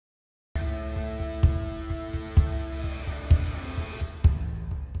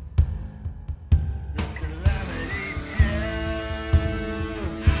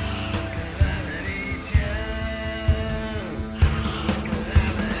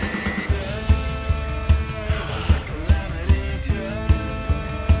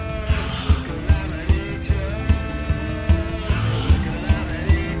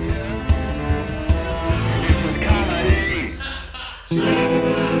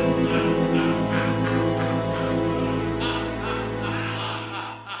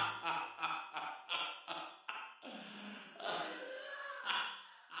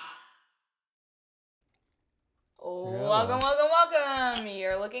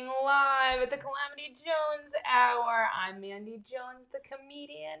fucking live at the Calamity Jones Hour. I'm Mandy Jones, the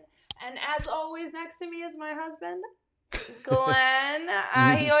comedian. And as always, next to me is my husband, Glenn.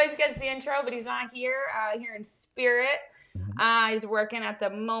 He always gets the intro, but he's not here, here in spirit. He's working at the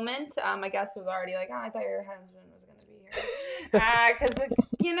moment. My guest was already like, oh, I thought your husband was going to be here. Because,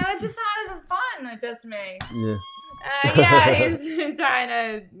 it's just not as fun with just me. Yeah. He's trying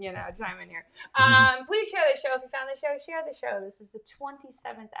to, chime in here. Please share the show. If you found the show, share the show. This is the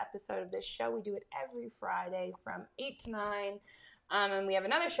 27th episode of this show. We do it every Friday from 8 to 9. And we have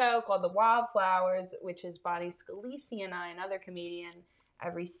another show called The Wildflowers, which is Bonnie Scalisi and I, another comedian,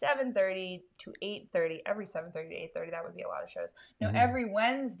 every 7:30 to 8:30. Every 7:30 to 8:30. That would be a lot of shows. No, every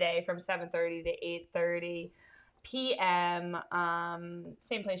Wednesday from 7:30 to 8:30 p.m.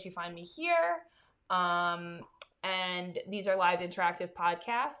 Same place you find me here. And these are live interactive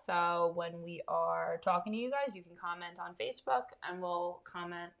podcasts. So when we are talking to you guys, you can comment on Facebook and we'll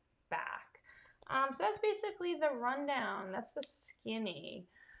comment back. So that's basically the rundown. That's the skinny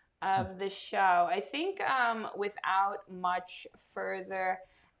of the show. I think without much further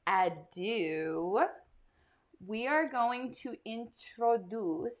ado, we are going to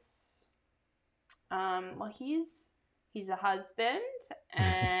introduce, he's a husband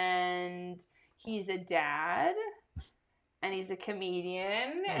and he's a dad, and he's a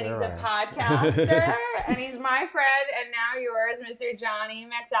comedian, and he's a podcaster, and he's my friend, and now yours, Mr. Johnny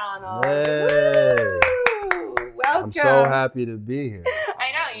MacDonald. Hey. Woo! Welcome. I'm so happy to be here.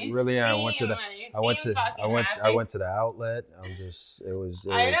 I know you really am. I went to the outlet. I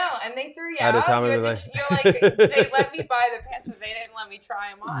know, and they threw you at out. The time you're like, they let me buy the pants, but they didn't let me try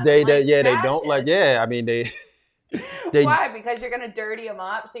them on. They don't like. Yeah, I mean they. Why? Because you're gonna dirty them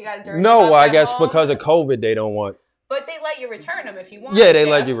up, so you gotta dirty. No, them up I guess home? Because of COVID, they don't want. But they let you return them if you want. Yeah, they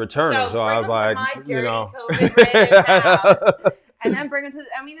let you return them. So I was like, my dirty COVID-ridden house, and then bring them to.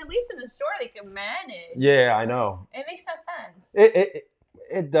 At least in the store they can manage. Yeah, I know. It makes no sense.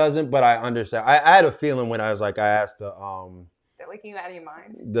 It doesn't, but I understand. I had a feeling when I was like, I asked the They're leaking you out of your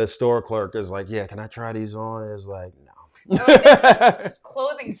mind. The store clerk is like, yeah, can I try these on? It's like, no. This is a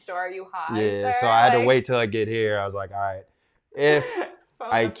clothing store, you high. Yeah, sir. so I had to wait till I get here. I was like, all right, if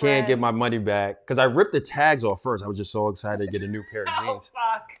I can't get my money back, because I ripped the tags off first. I was just so excited to get a new pair of jeans.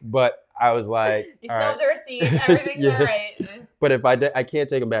 Fuck. But I was like, you still have the receipt. Everything's all right. But if I can't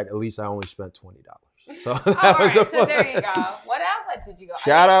take them back, at least I only spent $20. So so there you go. What outlet did you go?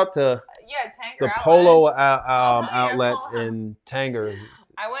 Shout out to Tanger the outlet. Polo outlet in Tanger.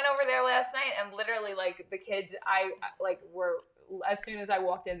 I went over there last night and literally the kids were, as soon as I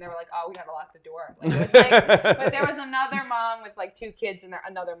walked in, they were like, oh, we gotta lock the door. It was but there was another mom with 2 kids and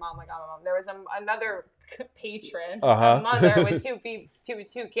another mom, I'm a mom. There was another patron, a mother with two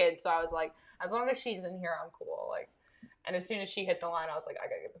kids. So I was like, as long as she's in here, I'm cool. And as soon as she hit the line, I was like, I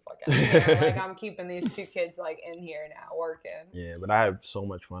gotta get the fuck out of here. I'm keeping these 2 kids in here now, working. Yeah, but I had so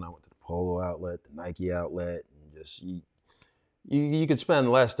much fun. I went to the Polo outlet, the Nike outlet, and just you could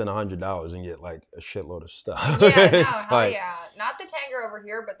spend less than $100 and get a shitload of stuff. Yeah, no, hell yeah. Not the Tanger over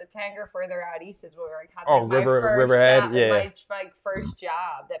here, but the Tanger further out east is where I had Riverhead, my first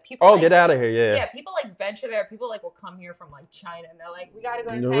job. That people. Oh, get out of here, yeah. Yeah, people venture there. People will come here from China, and they're like, we gotta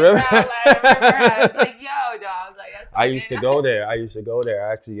go to Tanger outlet. It's like, yo, dog. That's I used to go there.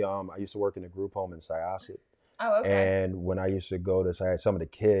 Actually, I used to work in a group home in Syosset. Oh, okay. And when I used to go to Syosset, some of the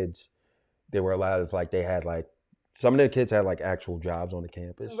kids, they were allowed they had some of the kids had actual jobs on the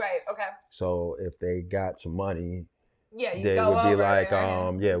campus. Right. Okay. So if they got some money, they would be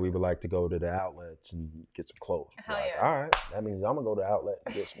we would like to go to the outlets and get some clothes. Hell yeah. All right, that means I'm gonna go to the outlet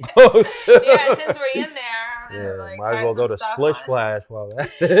and get some clothes. Yeah, since we're in there. Might as well go to Splish Splash while that.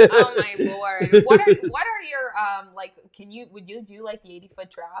 Oh my lord! What are your would you do the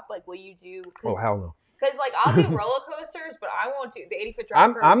 80-foot drop? Will you do? Oh hell no. Because I'll do roller coasters, but I won't do the 80-foot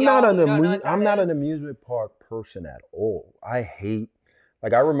drop. I'm not an amusement park person at all. I hate. I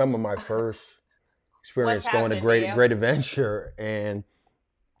remember my first experience going to Great Adventure, and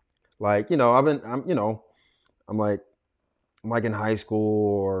I'm in high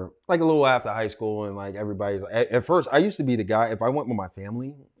school or a little after high school, and everybody's at first I used to be the guy if I went with my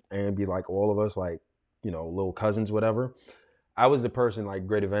family and be all of us little cousins whatever. I was the person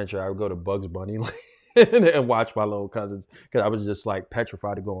Great Adventure. I would go to Bugs Bunny and watch my little cousins because I was just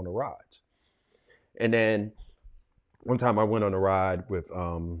petrified to go on the rides. And then one time I went on a ride with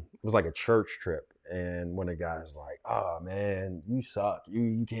it was a church trip, and one of the guys was like, "Oh man, you suck.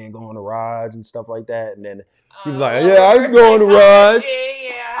 You can't go on the rides and stuff like that." And then he was like, "Yeah, I can go on the rides.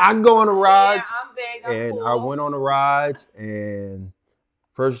 Yeah. I can go on the rides." Yeah, I'm big. I'm and cool. I went on the rides, and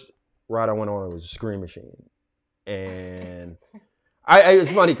first ride I went on it was a Scream Machine, and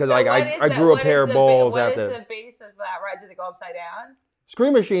It's funny because like I grew a pair of balls after. What is the base of that ride? Does it go upside down?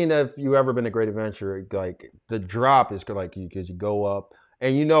 Scream Machine, if you ever been to Great Adventure, like the drop is like because you go up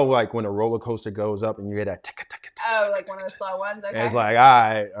and you know like when a roller coaster goes up and you hear that tick tick tick. Oh, like one of those slow ones. Okay. And it's like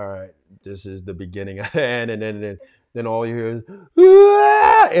all right, this is the beginning of the end, and then all you hear is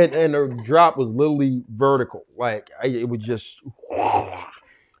ah! and the drop was literally vertical, like it would just.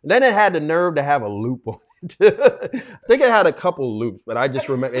 Then it had the nerve to have a loop on it. I think it had a couple loops, but I just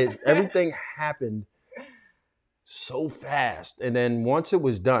remember everything happened so fast. And then once it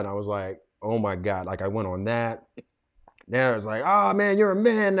was done, I was like, oh my God. Like I went on that. Now it's like, oh man, you're a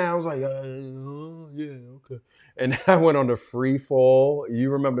man now. I was like, yeah, okay. And then I went on the free fall. You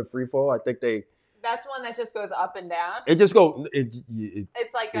remember the free fall? I think That's one that just goes up and down. It just goes.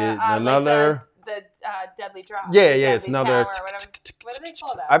 It's like another. Like the deadly drop. Yeah, it's another. What do they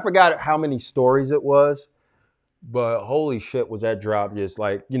call that? I forgot how many stories it was. But holy shit, was that drop just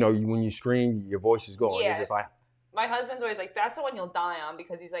like, when you scream, your voice is going. Yeah. You're just like. My husband's always like, that's the one you'll die on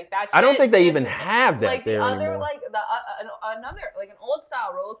because he's like, that shit. I don't think they even have that like there the other, anymore. like another, like an old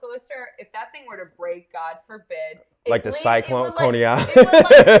style roller coaster, if that thing were to break, God forbid. Like the Cyclone, Coney Island. It would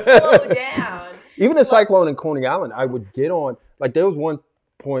like slow down. Even the Cyclone in Coney Island, I would get on, like there was one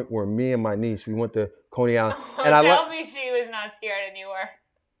point where me and my niece, we went to Coney Island. And tell me she was not scared and you were.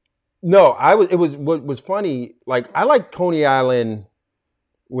 No, what was funny, like I like Coney Island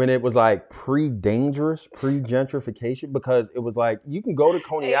when it was like pre-dangerous, pre-gentrification, because it was like you can go to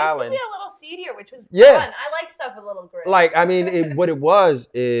Coney Island. It used to be a little seedier, which was fun. I like stuff with a little grit. Like, I mean, what it was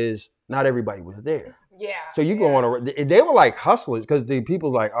is not everybody was there. Yeah. So you go on they were like hustlers because the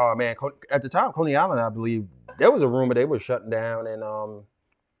people like, oh man, at the time, Coney Island, I believe, there was a rumor they were shutting down and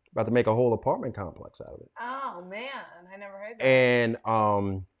about to make a whole apartment complex out of it. Oh man, I never heard that.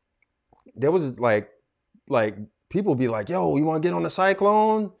 And there was like people be like, yo, you want to get on the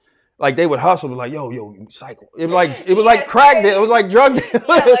Cyclone? Like they would hustle, be like, yo, Cyclone. It was like crack deal. It was like drug deal. Yeah,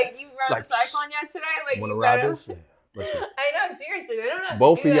 like you rode the Cyclone yet today? Like want to ride this? Yeah. Listen. I know, seriously, they don't have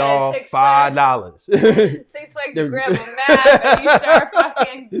both to do of y'all $5. Six Flags, you grab a map and you start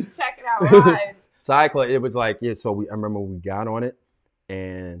fucking checking out rides. Cyclone, it was like, yeah. So I remember we got on it,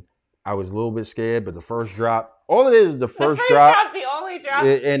 and I was a little bit scared, but the first drop, all it is the first drop, the only drop,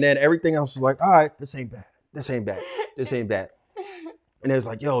 and then everything else was like, all right, this ain't bad. This ain't bad. And it was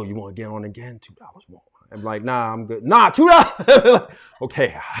like, yo, you want to get on again? $2 more. I'm like, nah, I'm good. Nah, $2.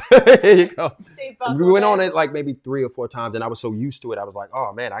 Okay, here you go. We went on it like maybe 3 or 4 times, and I was so used to it. I was like,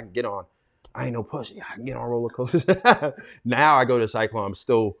 oh man, I can get on. I ain't no pussy. I can get on roller coasters. Now I go to Cyclone.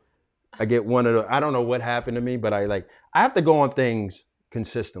 I get one of the. I don't know what happened to me, but I have to go on things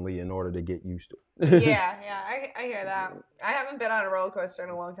consistently in order to get used to it. yeah, I hear that. I haven't been on a roller coaster in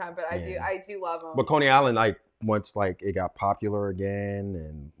a long time, but I do love them. But Coney Island, like once like it got popular again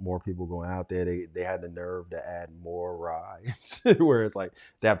and more people going out there, they had the nerve to add more rides. Where it's like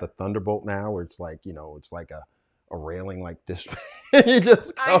they have the Thunderbolt now, where it's like it's like a railing like this. You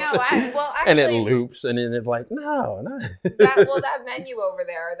just go, I know. Actually, and it loops, and then it's like no. that venue over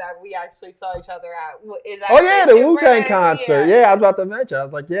there that we actually saw each other at is. Oh yeah, the Wu-Tang concert. Yeah, I was about to mention. I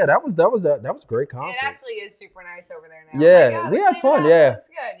was like, yeah, that was a great concert. It actually is super nice over there now. Yeah, we had fun. Yeah, it looks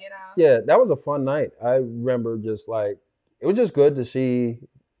good. Yeah, that was a fun night. I remember just like it was just good to see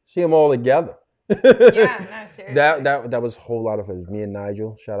them all together. Yeah, no, seriously. That was a whole lot of fun. Me and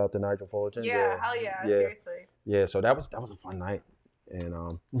Nigel. Shout out to Nigel Fullerton. Yeah, hell yeah, seriously. Yeah, so that was a fun night,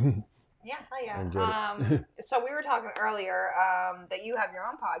 and yeah, hell yeah. So we were talking earlier that you have your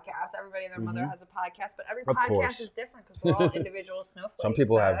own podcast. Everybody and their mother has a podcast, but every podcast is different because we're all individual snowflakes. Some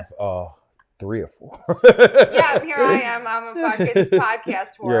people have 3 or 4. Yeah, here I am. I'm a fucking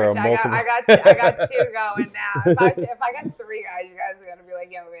podcast horse. I got 2 going now. If I got 3 guys, you guys are gonna be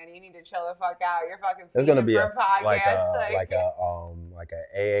like, yo, man, you need to chill the fuck out. You're fucking. There's gonna be a podcast, like a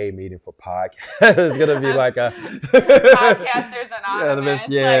AA meeting for podcasts. It's gonna be like a Podcasters Anonymous.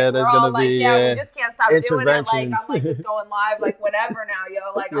 Yeah, there's gonna be we just can't stop doing it. Like I'm like just going live like whenever now,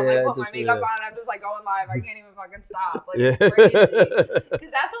 yo. Like I'm like put my makeup on. I'm just like going live. I can't even fucking stop. Like it's crazy.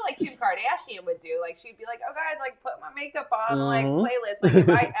 Because that's what like Kim Kardashian would do. Like she'd be like, oh guys, like put my makeup on like playlist. Like if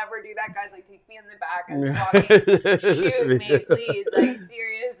I ever do that, guys, like take me in the back and fucking shoot me, please. Like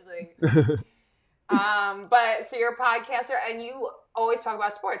seriously. But so you're a podcaster and you always talk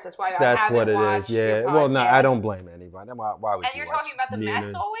about sports. That's why that's what it is. Yeah. Well, no, I don't blame anybody. Why would and you're talking about the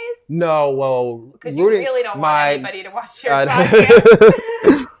Mets always? No, well, because you really don't want anybody to watch your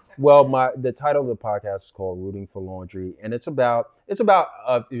podcast. Well, the title of the podcast is called "Rooting for Laundry," and it's about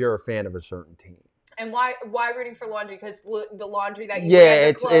if you're a fan of a certain team. And why rooting for laundry? Because the laundry that you Yeah, wear, the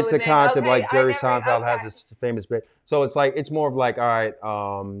it's a clothing. concept Okay, like I Jerry never. Seinfeld has Okay. this famous bit. So it's like it's more of like, all right,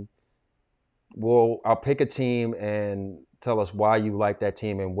 well, I'll pick a team and tell us why you like that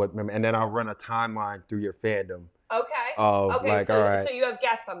team and what, and then I'll run a timeline through your fandom Okay. of Okay. like, all right, So you have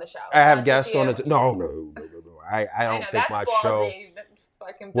guests on the show. I It's have not just guests on you. it. No. I I don't know think that's my show ballsy.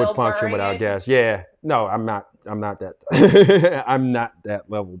 Fucking would Bill function Burr. without guests. Yeah, no, I'm not. I'm not that. I'm not that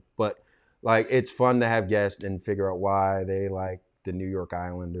level. But like, it's fun to have guests and figure out why they like the New York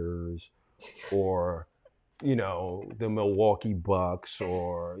Islanders, or the Milwaukee Bucks,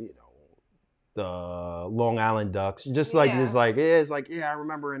 or the Long Island Ducks. Just like Yeah. I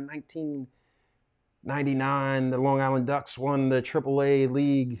remember in 1999, the Long Island Ducks won the AAA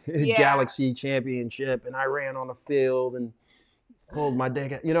League Yeah. Galaxy Championship, and I ran on the field and pulled my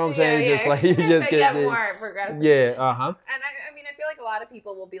dick out. You know what I'm Yeah, saying? Just yeah. like you just They get get more progressive. yeah, uh-huh. And I mean, I feel like a lot of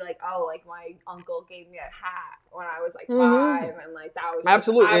people will be like, oh, like my uncle gave me a hat when I was like Mm-hmm. 5, and like that was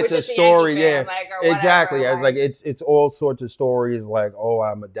Absolutely, I was it's a just a Yankee story. fan, Yeah, like or exactly. whatever. It's like it's all sorts of stories. Like, oh,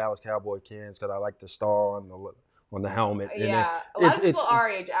 I'm a Dallas Cowboy fan because I like the star on the helmet, and Yeah, a lot of people our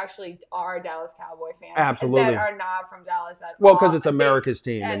age actually are Dallas Cowboy fans that absolutely. are not from Dallas at Well, all. because it's America's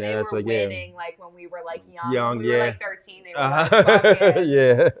team, And and they that's were like winning like when we were like young. young, When we were yeah. like 13, they were like fucking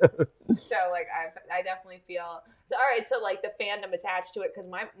Yeah. So like I definitely feel so. All right, so like the fandom attached to it because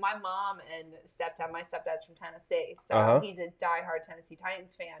my mom and my stepdad's from Tennessee, so he's a diehard Tennessee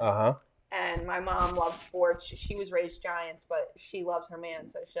Titans fan. And my mom loves sports. She was raised Giants, but she loves her man,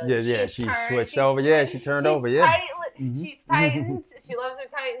 so she switched over. Yeah, she turned over. Yeah, she's Titans. She loves her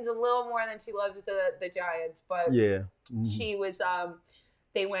Titans a little more than she loves the Giants. But yeah, she was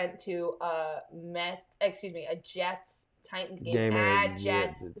they went to a Jets Titans game at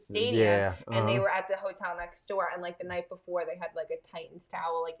Jets Stadium, and they were at the hotel next door. And like the night before, they had like a Titans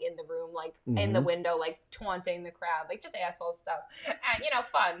towel like in the room, like in the window, like taunting the crowd, like just asshole stuff, and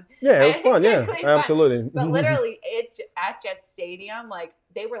fun. Yeah, it was fun. Yeah, absolutely. But literally, at Jets Stadium, like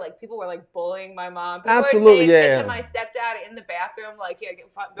they were like people were like bullying my mom. People Absolutely, were saying yeah. shit to my stepdad in the bathroom, like get the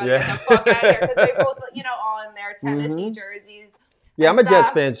fuck out of here, because they both all in their Tennessee jerseys. Yeah, I'm a Jets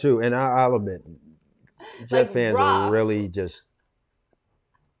fan too, and I'll admit, Jet fans rough. are really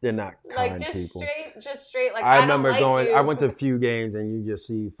they're not kind like people. Just straight. Like I remember don't like going. you. I went to a few games, and you just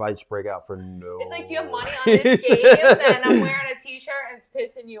see fights break out for no. It's like, do you have money on this game? Then I'm wearing a T-shirt and it's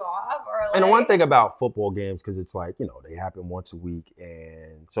pissing you off, or like. And the one thing about football games, because it's like they happen once a week,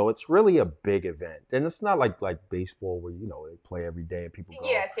 and so it's really a big event, and it's not like baseball where they play every day and people go.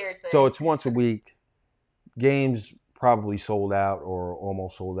 Yeah, seriously. So it's once a week. Games probably sold out or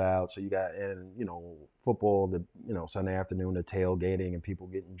almost sold out. So you got, and football, the Sunday afternoon, the tailgating and people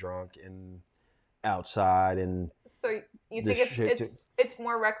getting drunk and outside. And so you think it's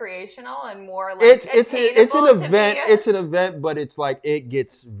more recreational and more like it's an event. It's an event, but it's like it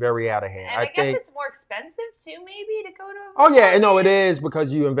gets very out of hand. And I guess it's more expensive too, maybe, to go to. Oh yeah, no, it is,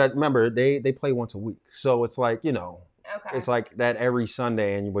 because you invest. Remember, they play once a week, so it's like Okay. It's like that every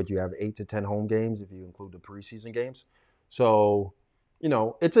Sunday, and you have 8 to 10 home games if you include the preseason games. So,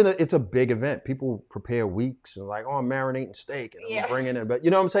 it's a big event. People prepare weeks and like, oh, I'm marinating steak and I'm bringing it, but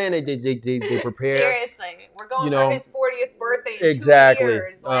you know what I'm saying? They prepare. Seriously, we're going for his 40th birthday. In exactly. 2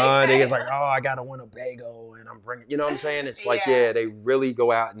 years. Like, they get like, oh, I got a Winnebago and I'm bringing. You know what I'm saying? It's like, they really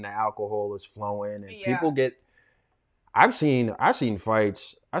go out and the alcohol is flowing and people get. I've seen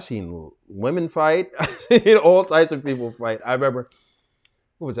fights. I've seen women fight. I've seen all types of people fight. I remember,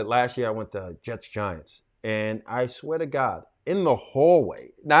 what was it, last year I went to Jets Giants, and I swear to God, in the hallway,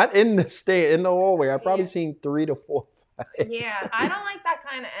 not in the stand, in the hallway, I've probably seen 3 to 4 fights. Yeah, I don't like that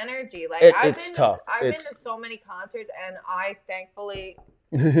kind of energy. Like it's tough. I've been to so many concerts, and I thankfully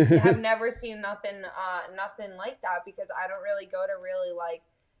have never seen nothing like that, because I don't really go to really like.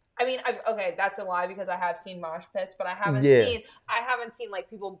 I mean, that's a lie, because I have seen mosh pits, but I haven't seen like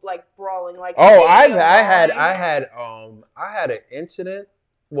people like brawling like. Oh, I had an incident.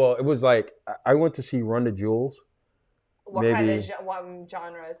 Well, it was like I went to see Run the Jewels. What kind of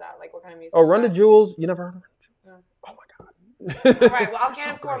genre is that? Like, what kind of music? Oh, Run the Jewels. You never heard of Run the Jewels? Oh my God. All right, well, I'll get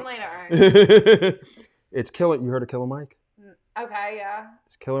it for him later. All right. It's Killer. You heard of Killer Mike? Okay, yeah.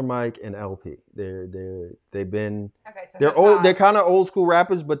 It's Killer Mike and LP. They've been. Okay, so they're old. They're kind of old school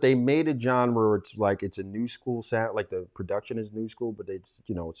rappers, but they made a genre where it's like it's a new school sound. Like the production is new school, but it's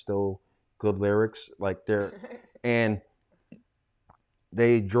still good lyrics. Like and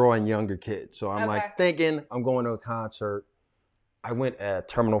they draw in younger kids. So I'm like thinking I'm going to a concert. I went at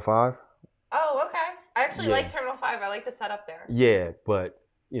Terminal 5. Oh, okay. I actually like Terminal 5. I like the setup there. Yeah, but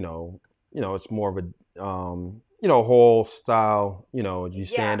it's more of a hall style. You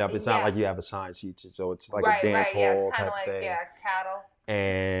stand up. It's not yeah. like you have assigned seats, so it's like Right, a dance right, yeah. It's hall kind type of like, thing. yeah, cattle.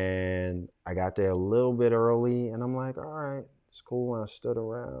 And I got there a little bit early, and I'm like, all right, it's cool. And I stood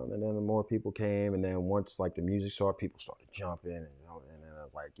around, and then the more people came, and then once like the music started, people started jumping, and then I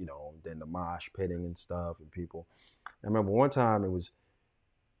was like, then the mosh pitting and stuff, and people. I remember one time it was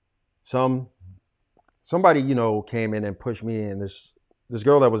somebody came in and pushed me, and this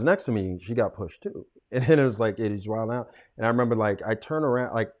girl that was next to me, she got pushed too, and then it was like it is wild out, and I remember like I turned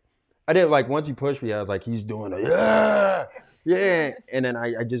around like. I didn't like once he pushed me. I was like, he's doing a yeah, and then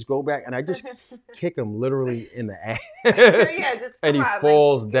I just go back and I just kick him literally in the ass, Yeah, just and he come on,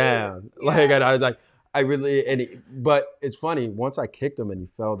 falls like, down. yeah. Like and I was like, I really but it's funny. Once I kicked him and he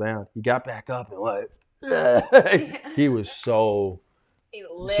fell down, he got back up and like he was so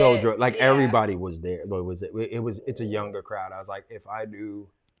drunk. Like everybody was there, but it's a younger crowd. I was like, if I knew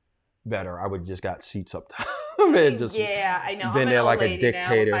better, I would just got seats up top. Just I know. been I'm there like a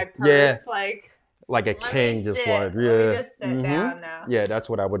dictator. Now with my purse, like a king, just like Let me just sit down now. Yeah, that's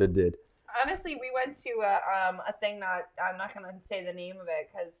what I would have did. Honestly, we went to a thing. I'm not gonna say the name of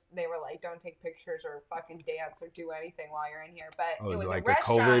it because they were like, don't take pictures or fucking dance or do anything while you're in here. But it was like a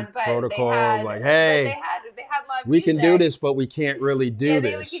restaurant, COVID but protocol. they had, like, hey, they had live we music. can do this, but we can't really do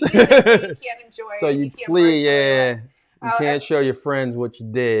this. We can do this, but you can't enjoy so it. you please, you can't show your friends what you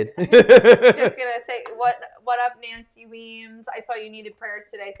did. Just gonna say what up, Nancy Weems? I saw you needed prayers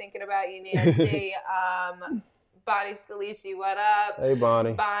today. Thinking about you, Nancy. Bonnie Scalisi, what up? Hey,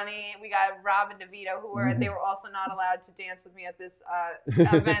 Bonnie. Bonnie. We got Rob and DeVito, they were also not allowed to dance with me at this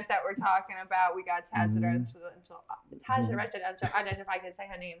event that we're talking about. We got Taz Residential. I don't know if I can say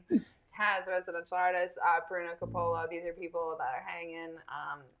her name. Taz Residential Artist, Bruno Capolo. These are people that are hanging.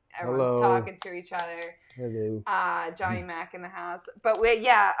 Everyone's talking to each other. Hello. Johnny Mac in the house. But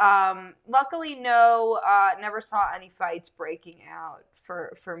luckily never saw any fights breaking out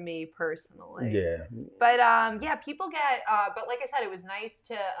for me personally. Yeah. But people get but like I said, it was nice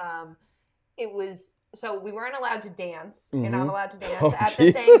to so we weren't allowed to dance. You're not allowed to dance at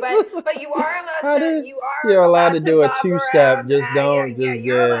the thing, but you are allowed to. You're allowed to do a two-step. Just don't.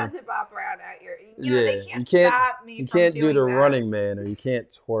 You're allowed to bop around at your. They can't stop me. You can't do the that. Running Man, or you can't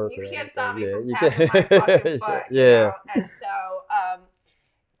twerk. You can't stop me from tapping my fucking foot. And so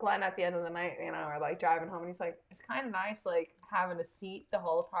Glenn at the end of the night, we're like driving home, and he's like, "It's kind of nice, like having a seat the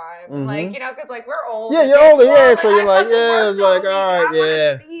whole time, like because like we're old. Yeah, you're older, so you're like, it's like, all right, I want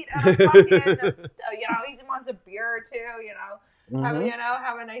a seat, and I'm fucking, he wants a beer or two,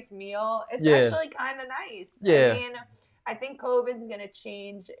 have a nice meal. It's actually kind of nice. Yeah. I mean, I think COVID's gonna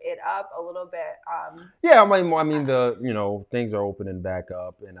change it up a little bit. I mean the things are opening back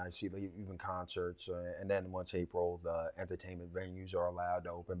up, and I see even concerts, and then once April, the entertainment venues are allowed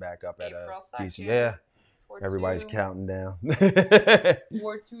to open back up at DC. Yeah. Everybody's counting down. 4/2/2020,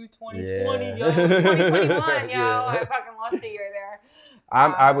 2021, I fucking lost a year there.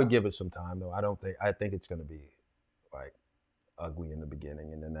 I would give it some time though. I think it's gonna be like ugly in the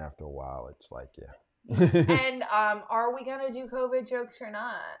beginning, and then after a while, it's like And are we gonna do COVID jokes or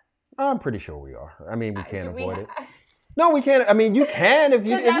not? I'm pretty sure we are. I mean, we can't avoid it. No, we can't. I mean, you can if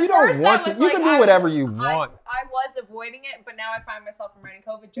you don't want to. You can do whatever you want. I was avoiding it, but now I find myself writing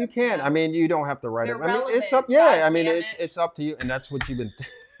COVID jokes. You can. Now. I mean, you don't have to write it. I mean, it's up. Yeah, I mean, it's up to you, and that's what you've been.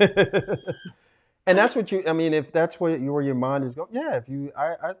 And that's what you. I mean, if that's where your mind is going, yeah.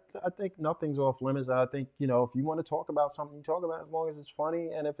 I think nothing's off limits. I think if you want to talk about something, you talk about it as long as it's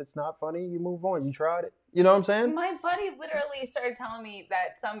funny, and if it's not funny, you move on. You tried it. You know what I'm saying? My buddy literally started telling me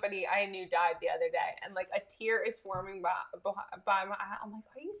that somebody I knew died the other day, and like a tear is forming by my. I'm like,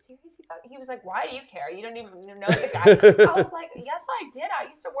 are you serious? He was like, why do you care? You don't even know the guy. I was like, yes, I did. I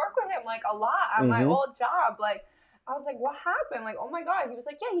used to work with him like a lot at my old job, like. I was like, what happened? Like, oh my God. He was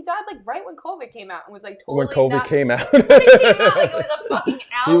like, yeah, he died like right when COVID came out and was like totally. When COVID came out. When it came out, like it was a fucking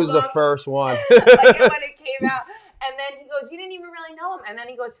album. He was the first one. Like when it came out. And then he goes, you didn't even really know him. And then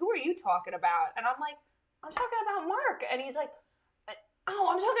he goes, who are you talking about? And I'm like, I'm talking about Mark. And he's like, oh,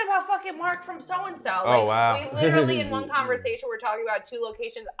 I'm talking about fucking Mark from so-and-so. Like, oh, wow. We literally, in one conversation, we're talking about 2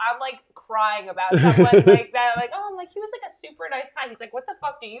 locations. I'm, like, crying about someone like that. Like, oh, I'm like, he was, like, a super nice guy. He's like, what the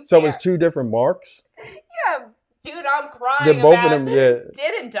fuck do you So care? it was 2 different Marks? Yeah. Dude, I'm crying. Did both of them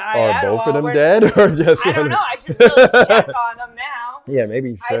didn't die at all. Are both of them dead? Or just I don't know. I should really check on them now. Yeah,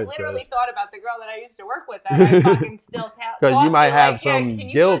 maybe you should. I literally thought about the girl that I used to work with that I fucking still talk to. Because you might have some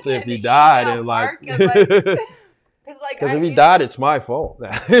guilt if he died. And like, because if he died, it's my fault.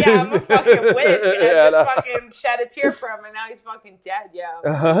 Yeah, I'm a fucking witch. And I just fucking shed a tear for him, and now he's fucking dead, yo.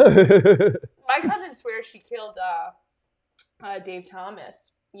 My cousin swears she killed Dave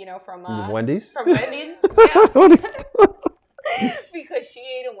Thomas, from Wendy's. From Wendy's, yeah. Because she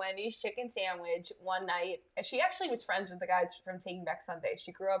ate a Wendy's chicken sandwich one night, and she actually was friends with the guys from Taking Back Sunday.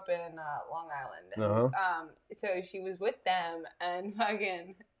 She grew up in Long Island, and, so she was with them, and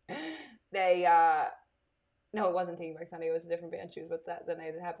fucking they. No, it wasn't Taking Back Sunday. It was a different band. She was with that the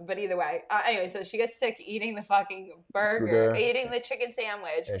night it happened. But either way, anyway, so she gets sick eating the fucking burger, eating the chicken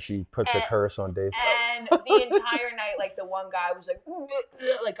sandwich, and she puts a curse on Dave. And the entire night, like the one guy was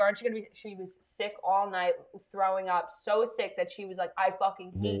like, aren't you gonna be? She was sick all night, throwing up, so sick that she was like, I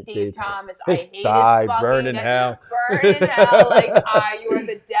fucking hate Dave Thomas. I hate his fucking burn in hell. Burn in hell. Like, you are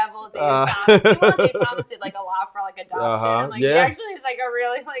the devil, Dave Thomas. Meanwhile, Dave Thomas did like a lot for like adoption. Like, he actually is like a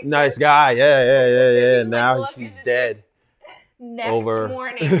really like nice guy. Yeah. Now she's dead. Next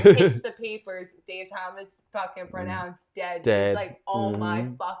morning, hits the papers. Dave Thomas fucking pronounced dead. She's like, oh my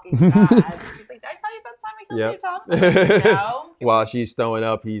fucking God. She's like, did I tell you about the time I killed Dave Thomas? Like, no. While she's throwing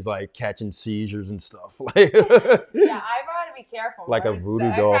up, he's like catching seizures and stuff. Yeah, I've got to be careful. Like a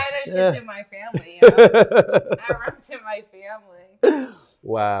voodoo doll. That kind of shit's in my family. I runs in my family.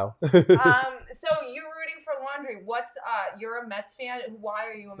 Wow. So you're rooting for laundry. What's you're a Mets fan? Why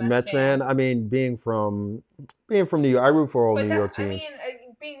are you a Mets fan? I mean, being from New York, I root for all New York teams. I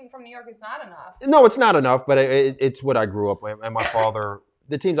mean, being from New York is not enough. No, it's not enough, but it's what I grew up with. And my father,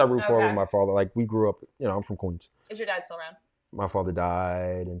 the teams I root for with my father, like we grew up, I'm from Queens. Is your dad still around? My father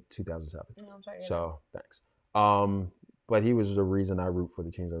died in 2007. Oh, I'm sorry. So, thanks. But he was the reason I root for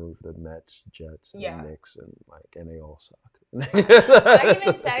the teams. I root for the Mets, Jets, and Knicks, and they all suck. I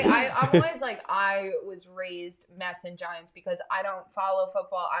even say I'm always like, I was raised Mets and Giants because I don't follow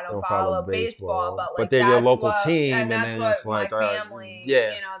football, I don't follow baseball, but they're your local team, and that's then what it's like my family,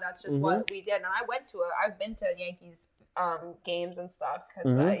 that's just what we did. And I've been to Yankees games and stuff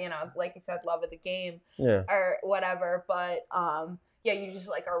because like you said, love of the game, or whatever. But you just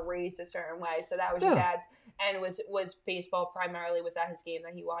like are raised a certain way. So that was your dad's. And was baseball primarily, was that his game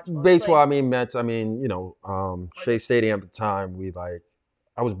that he watched mostly? Baseball, I mean, Mets, I mean, Shea Stadium at the time,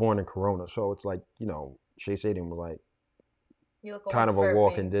 I was born in Corona, so it's like, Shea Stadium was like, you look kind of a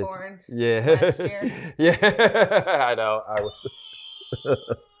walking distance. Yeah. Last year. Yeah, I know. I was...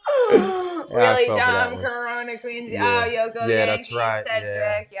 Really dumb Corona Queens. Yeah. Oh, yo, go Yankees, that's right.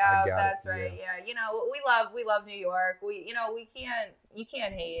 Cedric. Yeah, that's right. Yeah. We love New York. You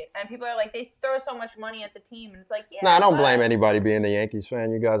can't hate. And people are like, they throw so much money at the team, and it's like, I don't blame anybody being a Yankees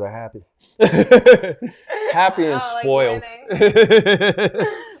fan. You guys are happy. Happy and spoiled.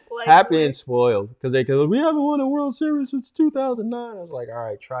 Happy and spoiled because we haven't won a World Series since 2009. I was like, all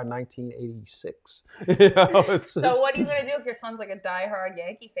right, try 1986. So what are you gonna do if your son's like a diehard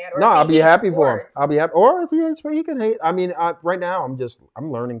Yankee fan? Or I'll be happy for him. I'll be happy. Or if he hates me, he can hate. I mean, right now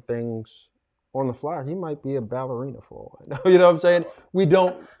I'm learning things on the fly. He might be a ballerina for all I know. You know what I'm saying? We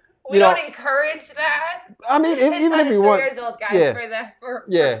don't encourage that. I mean, even if you want 3 years old, guys, for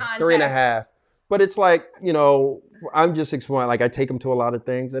context. 3.5. But it's like, I'm just exploring. Like I take him to a lot of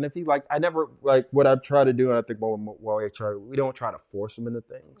things, and if he likes, I never like what I try to do. And I think we don't try to force him into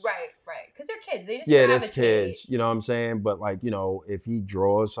things. Right. Because they're kids. They just there's kids. You know what I'm saying? But like if he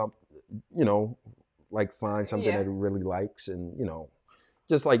draws something, like find something that he really likes, and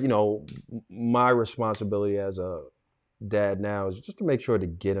just like my responsibility as a dad now is just to make sure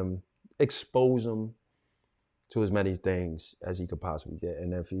to expose him to as many things as he could possibly get.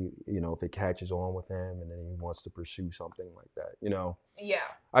 And if if it catches on with him and then he wants to pursue something like that,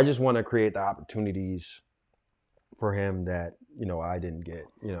 I just want to create the opportunities for him that, I didn't get,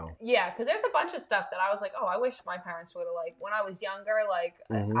 Yeah, because there's a bunch of stuff that I was like, oh, I wish my parents would have, like, when I was younger, like,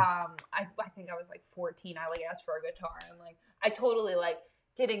 I think I was like 14, I like asked for a guitar, and like, I totally like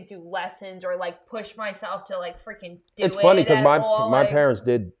didn't do lessons or like push myself to like freaking do it. It's funny because my parents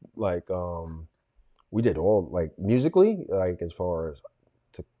did like, we did all, like, musically, like, as far as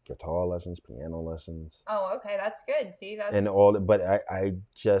took guitar lessons, piano lessons. Oh, okay, that's good. See, that's... And all, but I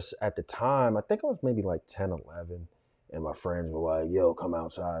just, at the time, I think I was maybe like 10, 11, and my friends were like, yo, come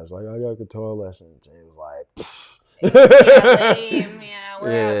outside. I was like, I got guitar lessons. And it was like, lame,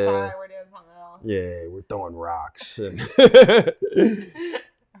 we're outside, we're doing something else. Yeah, we're throwing rocks. And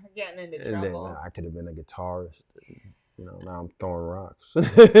getting into trouble. And then I could have been a guitarist. Now I'm throwing rocks. But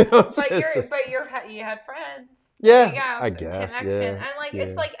you had friends. Yeah, I guess. Connection. And like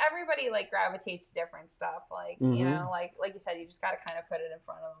it's like everybody like gravitates to different stuff. Like like you said, you just gotta kind of put it in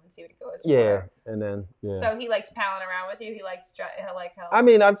front of him and see what he goes for. Yeah, and then So he likes palling around with you. He likes how. I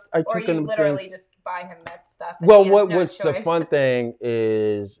mean, I took or him. You literally just buy him that stuff. Well, what's the fun thing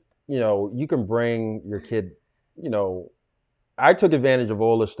is you can bring your kid I took advantage of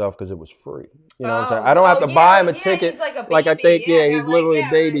all this stuff because it was free. You know what I'm saying? I Oh, don't have oh to yeah, buy well, him a yeah, ticket. he's like a Like I baby. think, Yeah, yeah, they're he's like, literally a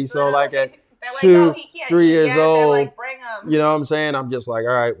yeah, baby. So like at they're like, oh, two, he can't 3 years eat yet. They're old, like, bring him. you know what I'm saying? I'm just like,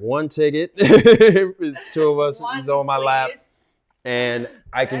 all right, one ticket. It's two of us. He's One, on my lap, please. and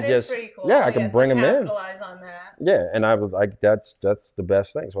I can That is just, pretty yeah, I cool. Yeah, can so bring him in. capitalize on that. Yeah, and I was like, that's the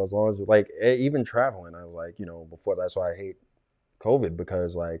best thing. So as long as like even traveling, I was like, before that's why I hate COVID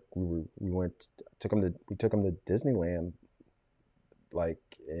because like we took him to Disneyland like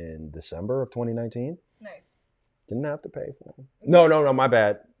in December of 2019. Nice. Didn't have to pay for him. No, my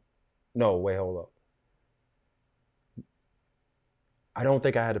bad. No, wait, hold up. I don't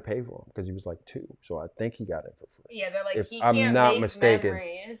think I had to pay for him because he was like 2, so I think he got it for free. Yeah, they're like, if he I'm can't not make mistaken,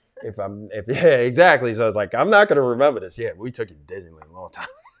 memories. if yeah, exactly. So I was like, I'm not gonna remember this. Yeah, we took you to Disneyland a long time.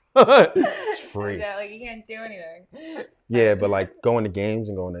 It's free. Yeah, like you can't do anything. Yeah, but like going to games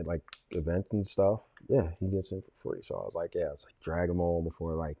and going to like events and stuff, yeah, he gets it for free. So I was like, yeah, it's like drag him on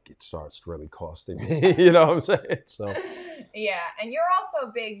before like it starts really costing me. You know what I'm saying? So yeah, and you're also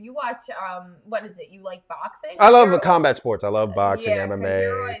big. You watch what is it? You like boxing? I love combat sports. I love boxing, yeah, 'cause you're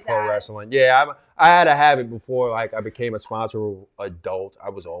MMA, always pro at- wrestling. Yeah, I had a habit before like I became a sponsor adult. I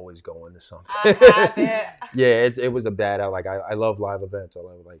was always going to something. A habit. Yeah, it was a bad out. Like I love live events. I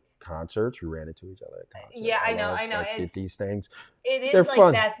love like concerts. We ran into each other at concerts. Yeah, I know. Like, these things. It is They're like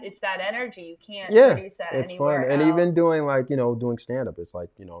fun. that. It's that energy. You can't Yeah, produce that it's anywhere fun. And else. even doing like doing stand up. It's like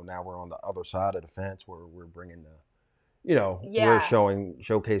now we're on the other side of the fence where we're bringing the Yeah. we're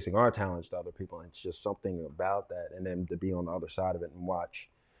showcasing our talents to other people. And it's just something about that, and then to be on the other side of it and watch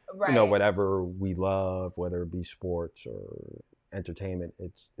Right. whatever we love, whether it be sports or entertainment.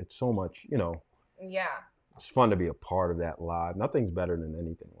 It's so much. Yeah. It's fun to be a part of that live. Nothing's better than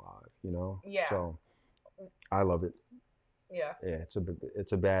anything live. Yeah. So I love it. Yeah. Yeah,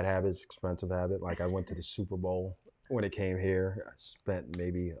 it's a bad habit. It's an expensive habit. Like I went to the Super Bowl when it came here. I spent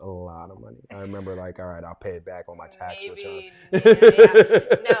maybe a lot of money. I remember like, all right, I'll pay it back on my tax return. Yeah.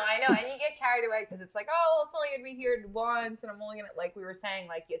 No, I know. And you get carried away because it's like, oh, well, it's only gonna be here once, and I'm only gonna, like we were saying,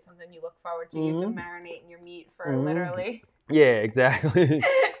 like it's something you look forward to. You have to marinate in your meat for literally. Yeah, exactly.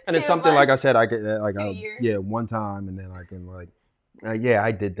 And it's something like I said, I could like 2 years. yeah, one time, and then I can like, yeah,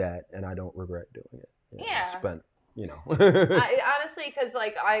 I did that, and I don't regret doing it. Yeah. I spent. I, honestly, because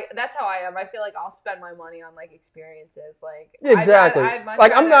like that's how I am. I feel like I'll spend my money on like experiences. Like exactly.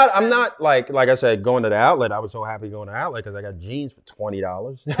 like I'm not like I said going to the outlet. I was so happy going to the outlet because I got jeans for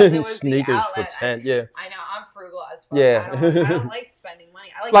 $20, sneakers for $10. Yeah. I know I'm frugal as fuck. Yeah. I don't like spending money.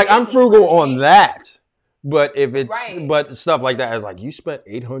 I like I'm frugal on that, but if it's Right. but stuff like that, it's like you spent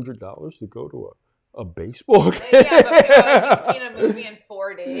 $800 to go to a baseball game. Yeah, but like, you've seen a movie in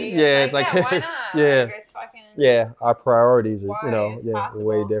 4D. Yeah, it's like, yeah, why not? Yeah. Like, it's fucking, yeah, our priorities are possible.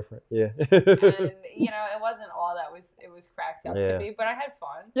 way different. Yeah. And it wasn't all that it was cracked up to be, but I had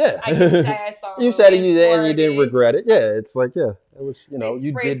fun. Yeah. I can say I saw a you movie said it, in and you didn't 4D. regret it. Yeah, it's like it was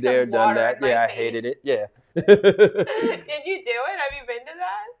you sprayed did there, some done water that. in my Yeah, I face. hated it. Yeah. Did you do it? Have you been to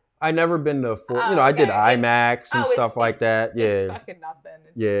that? I never been to Oh, I did okay. IMAX and Oh, stuff like that. Yeah. It's fucking nothing.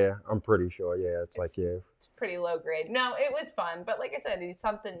 Yeah, I'm pretty sure. Yeah, it's like It's pretty low grade. No, it was fun, but like I said, it's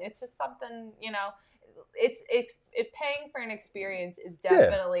just something, it's paying for an experience is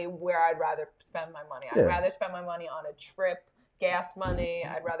definitely where I'd rather spend my money. I'd rather spend my money on a trip, gas money.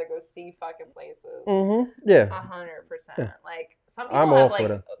 I'd rather go see fucking places. Yeah. 100%. Like some people I'm have all like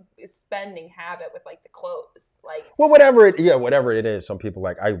for a spending habit with like the clothes. Like well, whatever it is. Some people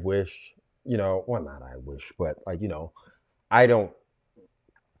like I wish, well, not I wish, but like I don't.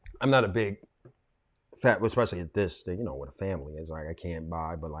 I'm not a big fat, especially at this thing, with a family. It's like I can't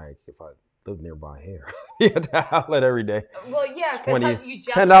buy, but like if I live nearby here, at the outlet every day. Well, yeah, because you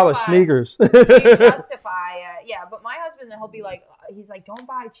justify $10 sneakers. you justify it, yeah. But my husband, he'll be like, he's like, don't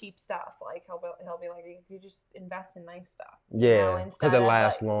buy cheap stuff. Like he'll be like, you just invest in nice stuff. Yeah, because it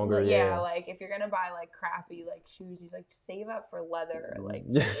lasts longer. Yeah, like if you're gonna buy like crappy like shoes, he's like, save up for leather, like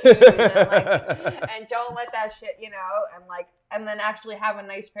shoes, and don't let that shit, and then actually have a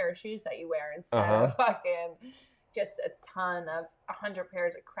nice pair of shoes that you wear instead of fucking just a ton of 100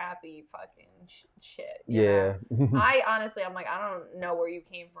 pairs of crappy fucking shit. You know? I honestly, I'm like, I don't know where you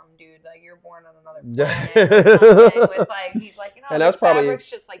came from, dude. Like you're born on another planet or something. With like, he's like, and that's probably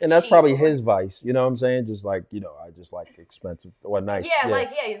just like, and that's probably his vice. You know what I'm saying? Just like, I just like expensive or nice. Yeah,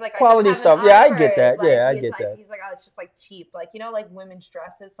 he's like quality stuff. Yeah, I get that. Yeah, I get that. He's like, oh, it's just like cheap. Like like women's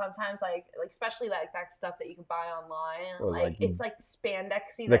dresses sometimes, like especially like that stuff that you can buy online. Or like it's like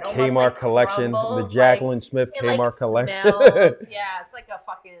spandexy. The that Kmart almost, collection, crumbles, the Jacqueline Smith it, Kmart collection. Smells. Yeah, it's like a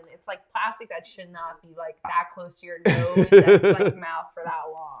fucking. It's like plastic that should not be like that close to your nose and like mouth for that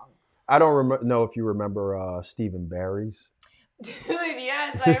long. I don't know if you remember Stephen Barry's. Dude,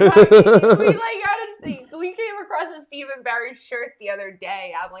 yes, I fucking, we came across a Stephen Barry shirt the other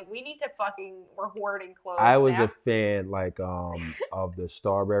day. I'm like, we need to fucking, we're hoarding clothes I was now. a fan like of the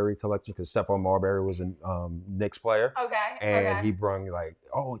Starberry collection because Stephon Marbury was a Knicks player, and Okay. he brung like,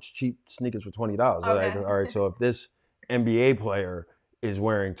 oh, it's cheap sneakers for $20. Okay. All right, so if this NBA player is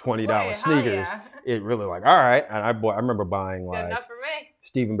wearing $20 Hell sneakers, yeah. it really like all right. And I remember buying Good like enough for me.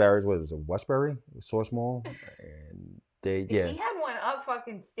 Stephen Barry's, what was it, Westbury, Source Mall, and they He had one up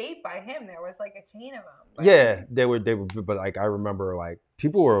fucking state by him. There was like a chain of them. But yeah, they were, but like I remember like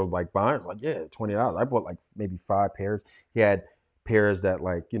people were like buying like yeah $20. I bought like maybe 5 pairs. He had pairs that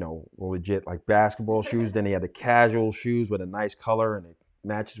like were legit like basketball shoes. Then he had the casual shoes with a nice color and it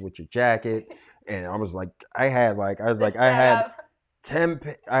matches with your jacket. And I was like, I had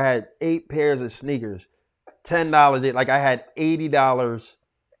 8 pairs of sneakers, $10. Like I had $80.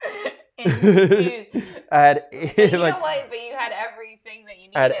 I had but you know what? But you had everything that you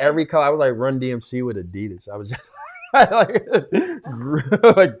needed. I had every color. I was like Run DMC with Adidas. I was just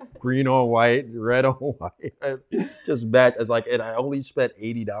like green on white, red on white. Just match. It's like, and I only spent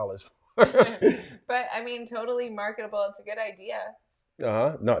 $80. But I mean, totally marketable. It's a good idea.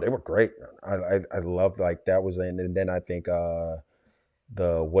 No, they were great. I loved like that was, and then I think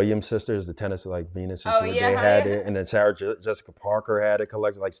the Williams sisters, the tennis like Venus and shit, they had it, and then Sarah Jessica Parker had a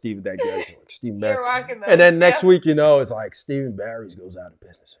collection like Stephen Barry. You're rocking those, and then next week, it's like Stephen Barry's goes out of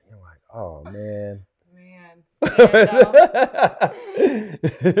business, and you're like, oh man.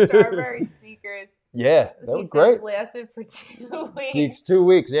 Strawberry sneakers. Yeah, that was great. Lasted for 2 weeks. It's 2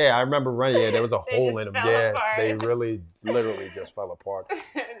 weeks. Yeah, I remember running. Yeah, there was a hole in them. Yeah, they really, literally just fell apart.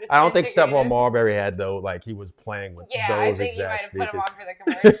 I don't think Stephon Marbury had though. Like he was playing with those exact sneakers. I think you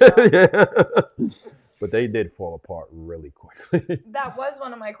might have put them on for the commercial. Yeah. But they did fall apart really quickly. That was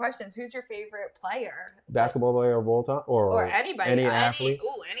one of my questions. Who's your favorite player? Basketball player of all time, or anybody, any athlete?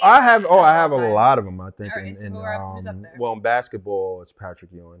 Any I have a lot of them. I think. Who's up there? Well, in basketball, it's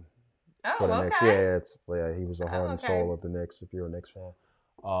Patrick Ewing. For the Knicks. He was a heart and soul of the Knicks. If you're a Knicks fan,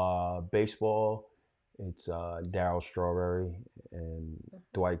 baseball, it's Darryl Strawberry and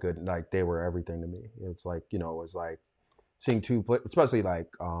Dwight Gooden. Like they were everything to me. It's like it was like seeing especially like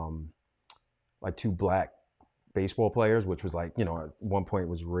two black baseball players, which was like at one point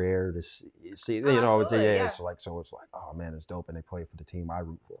was rare to see. It's like oh man, it's dope, and they play for the team I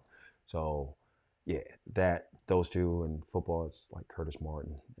root for. So yeah, those two, and football it's like Curtis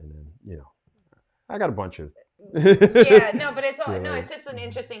Martin, and then I got a bunch of but it's it's just an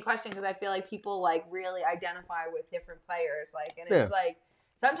interesting question because I feel like people like really identify with different players, like, and it's like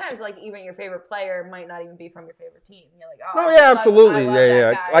sometimes like even your favorite player might not even be from your favorite team. You're like, oh, no, yeah, absolutely,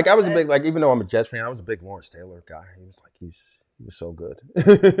 yeah. Like I was a big, like, even though I'm a Jets fan, I was a big Lawrence Taylor guy. He was so good.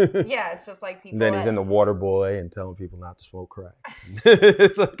 Yeah, it's just like people. And then he's in the Water Boy and telling people not to smoke crack.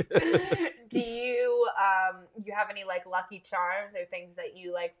 Do you have any like lucky charms or things that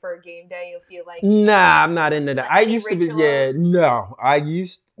you like for a game day? You feel like nah, I'm not into that. Like I used to be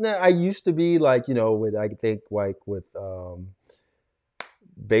I used to be like with I think like with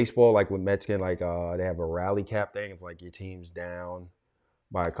baseball, like with Mets, like they have a rally cap thing. If like your team's down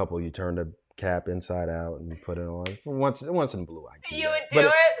by a couple, you turn the cap inside out and put it on. Once in a blue, I do. You would do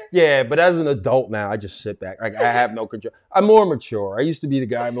it? Yeah, but as an adult now, I just sit back. Like I have no control. I'm more mature. I used to be the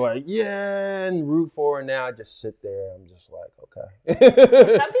guy like, yeah, and root for, and now I just sit there. I'm just like,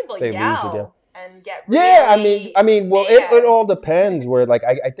 okay. Some people yell and get really I mean, well, it all depends. Where like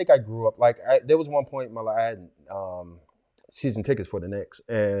I think I grew up like there was one point in my life I had season tickets for the Knicks,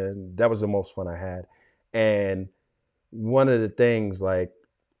 and that was the most fun I had. And one of the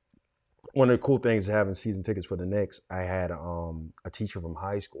cool things of having season tickets for the Knicks, I had a teacher from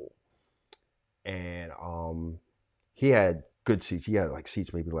high school, and he had good seats. He had like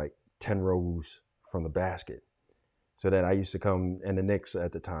seats maybe like 10 rows from the basket. So that I used to come, and the Knicks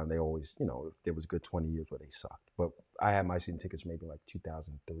at the time, they always, there was a good 20 years where they sucked. But I had my season tickets maybe like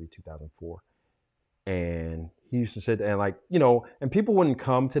 2003, 2004. And he used to sit there and like, and people wouldn't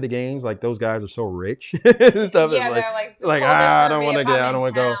come to the games. Like those guys are so rich and stuff. Yeah, they're like I don't want to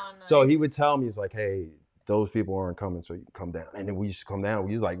go. Like... So he would tell me, he's like, hey, those people aren't coming, so you can come down. And then we used to come down.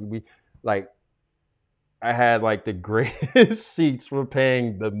 I had like the greatest seats for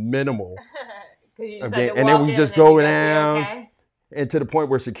paying the minimal. And then we just go down. And to the point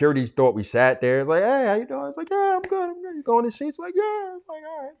where security thought we sat there. It's like, hey, how you doing? It's like, yeah, I'm good. You going to seats? Like, yeah. It's like,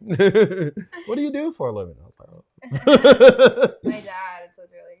 all right. What do you do for a living? I was like, oh. My dad, it's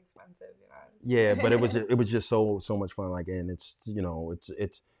really expensive. Yeah, but it was just so much fun. Like, and it's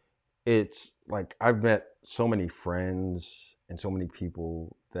it's like I've met so many friends and so many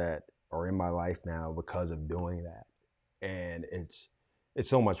people that are in my life now because of doing that. and it's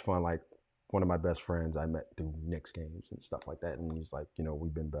so much fun. Like one of my best friends I met through Knicks games and stuff like that, and he's like,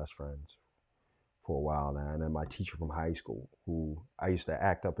 we've been best friends for a while now. And then my teacher from high school, who I used to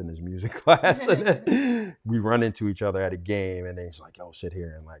act up in his music class, and then we run into each other at a game, and then he's like, "Yo, sit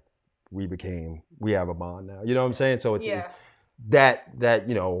here," and like we have a bond now. You know what I'm saying? So it's that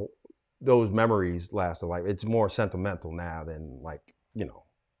those memories last a life. It's more sentimental now than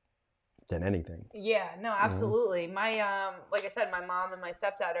than anything. Yeah, no, absolutely. My like I said, my mom and my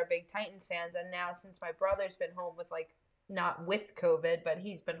stepdad are big Titans fans, and now since my brother's been home with not with COVID, but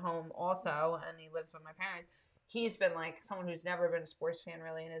he's been home also, and he lives with my parents. He's been like someone who's never been a sports fan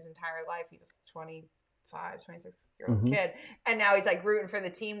really in his entire life. He's a 26-year-old kid, and now he's like rooting for the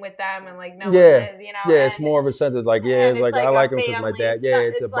team with them, and it's more of a sense of it's like I like him because my dad. Yeah,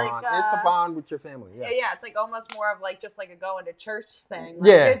 it's a bond. It's a bond with your family. Yeah, it's like almost more of like just like a going to church thing.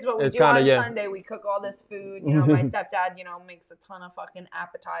 This is what we do on Sunday. We cook all this food. My stepdad, makes a ton of fucking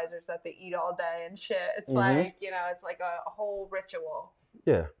appetizers that they eat all day and shit. It's like it's like a whole ritual.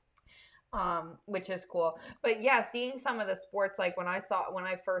 Yeah. Which is cool. But yeah, seeing some of the sports, like when I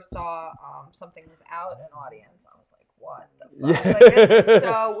first saw something without an audience, I was like, what the fuck? This is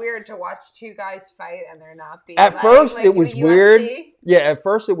so weird to watch two guys fight and they're not being at first it was weird. Yeah, at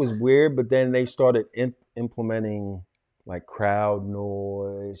first it was weird, but then they started implementing like crowd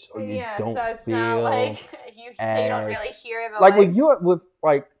noise, or you don't so it's feel not like you don't really hear the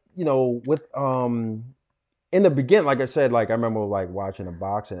with in the beginning, like I said, like I remember like watching a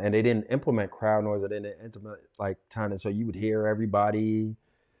boxing, and they didn't implement crowd noise. They didn't implement like time, so you would hear everybody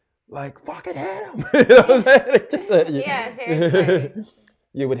like fucking hit him. Yeah, seriously.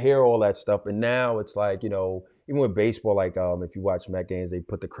 You would hear all that stuff, but now it's like even with baseball, like if you watch Met games, they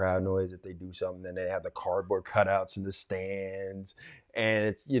put the crowd noise if they do something. Then they have the cardboard cutouts in the stands, and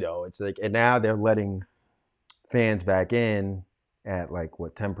it's like, and now they're letting fans back in at like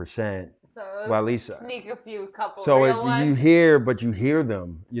 10%. So well, at least sneak a few couple. So real ones. you hear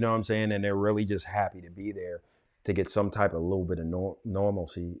them. You know what I'm saying? And they're really just happy to be there to get some type of little bit of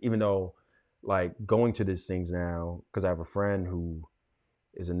normalcy. Even though, like going to these things now, because I have a friend who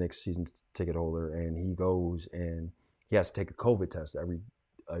is a Knicks season ticket holder, and he goes and he has to take a COVID test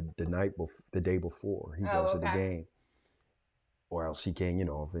the day before he goes to the game, or else he can't.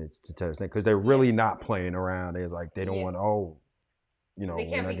 If it's to test because they're really not playing around. They're like they don't want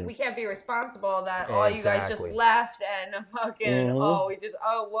we can't be responsible that all you guys just left and fucking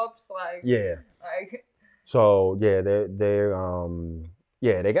whoops so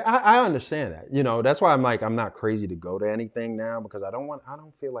I understand that that's why I'm not crazy to go to anything now, because I don't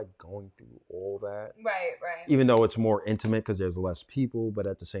feel like going through all that, right even though it's more intimate because there's less people, but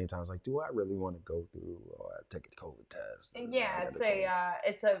at the same time it's like, do I really want to go through take a COVID test?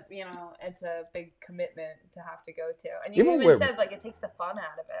 It's a big commitment to have to go to, and you even said like it takes the fun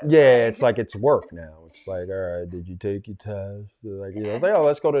out of it. It's like it's work now. It's like, all right, did you take your test? Like it's like, oh,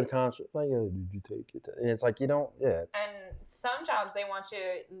 let's go to the concert. Like, did you take your test? And it's like you don't. And some jobs they want you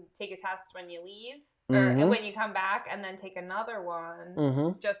to take a test when you leave or when you come back, and then take another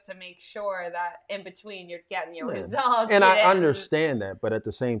one just to make sure that in between you're getting your results. And I understand that, but at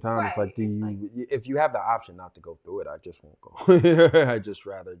the same time, it's like, if you have the option not to go through it, I just won't go. I just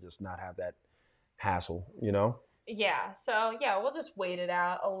rather just not have that hassle, Yeah. So we'll just wait it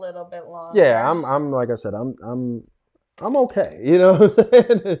out a little bit longer. Yeah, I'm like I said, I'm okay,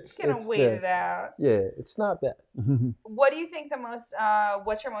 It's gonna wait it out. Yeah, it's not bad. What do you think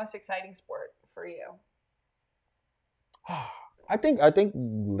what's your most exciting sport for you? I think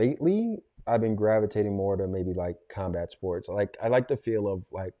lately I've been gravitating more to maybe like combat sports. Like I like the feel of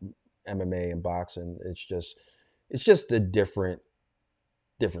like MMA and boxing. It's just a different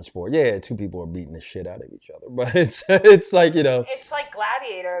sport. Yeah, two people are beating the shit out of each other, but it's like it's like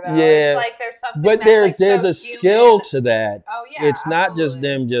Gladiator though. Yeah, it's like there's something. But there's a skill to that. Oh yeah, it's not just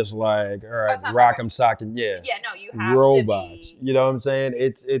them just like, all right, rock 'em, sock 'em. Yeah, no, you have robots. To be... You know what I'm saying?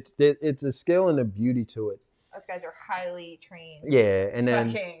 It's a skill and a beauty to it. Those guys are highly trained. Yeah, and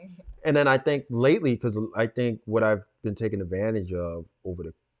then I think lately, because I think what I've been taking advantage of over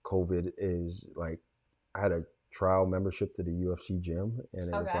the COVID is like I had a trial membership to the UFC gym, and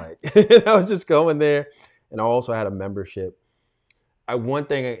it was like I was just going there, and I also had a membership. One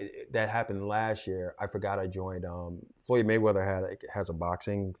thing that happened last year, I forgot I joined. Floyd Mayweather has a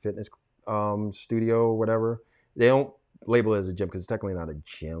boxing fitness studio or whatever. They don't label it as a gym because it's technically not a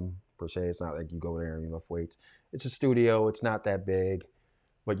gym per se. It's not like you go there and you lift weights. It's a studio. It's not that big,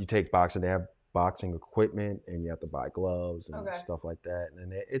 but you take boxing. They have boxing equipment, and you have to buy gloves and stuff like that.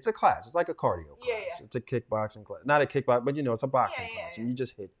 And it's a class. It's like a cardio class. Yeah. It's a kickboxing class. Not a kickboxing, but it's a boxing class. And you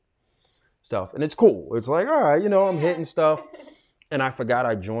just hit stuff. And it's cool. It's like, all right, I'm Yeah. hitting stuff. And I forgot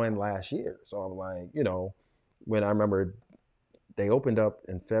I joined last year. So I'm like, when I remember they opened up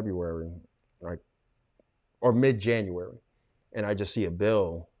in February, like, or mid-January, and I just see a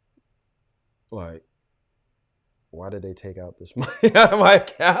bill, like, why did they take out this money out of my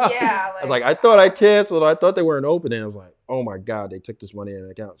account? Yeah, I was like, I thought I canceled. I thought they weren't open. And I was like, oh my God, they took this money out of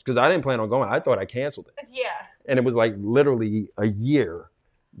the account. Because I didn't plan on going. I thought I canceled it. Yeah. And it was like literally a year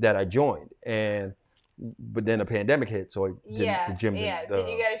that I joined. But then the pandemic hit, so the gym didn't. Yeah. Did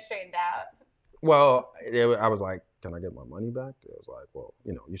you get it straightened out? Well, I was like, can I get my money back? It was like, well,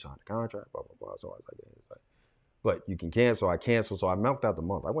 you signed a contract, blah, blah, blah. So I was like, but you can cancel. I canceled, so I milked out the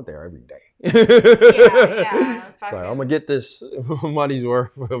month. I went there every day. Yeah. So I'm gonna get this money's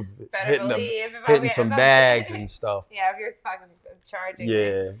worth of hitting some bags and stuff. Yeah, if you're fucking charging.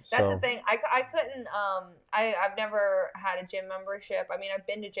 Yeah. That's the thing. I couldn't. I've never had a gym membership. I mean, I've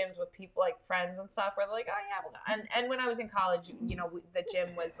been to gyms with people, like friends and stuff, where they're like, oh yeah, and when I was in college, the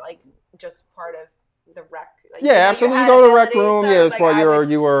gym was like just part of the rec. Like, absolutely. You go to the rec room. So it's like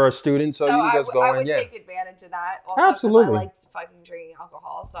you were a student, so you just go in. I would take advantage of that. Also, absolutely. I liked fucking drinking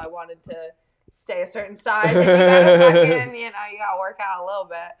alcohol, so I wanted to stay a certain size. And you gotta fucking, you gotta work out a little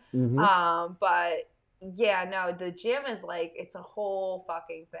bit. Mm-hmm. But yeah, no, the gym is like, it's a whole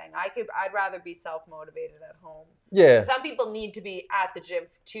fucking thing. I'd rather be self-motivated at home. Yeah. So some people need to be at the gym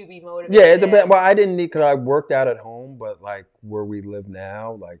to be motivated. Yeah, well, I didn't need, because I worked out at home, but like where we live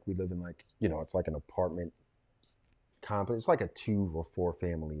now, like we live in like, it's like an apartment complex. It's like a 2 or 4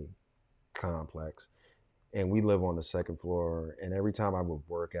 family complex. And we live on the second floor. And every time I would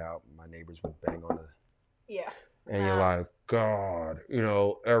work out, my neighbors would bang on the... Yeah. And you're like, God,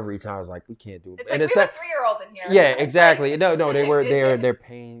 every time I was like, we can't do it. It's and like, it's we have a 3-year-old in here. Yeah, exactly. No, they're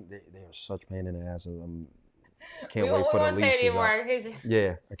pain. They're such pain in the ass. Can't wait for the leases up.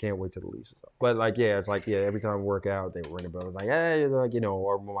 Yeah, I can't wait till the leases up. But like, it's like, every time I work out, they ring a bell. It's like, hey,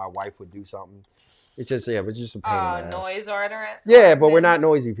 or when my wife would do something. It's just, it's just a pain in the ass. Noise order. Yeah, but we're not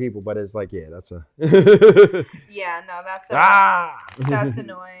noisy people. But it's like, that's a. Yeah, no, that's that's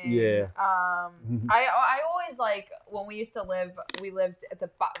annoying. Yeah. I always like when we used to live. We lived at the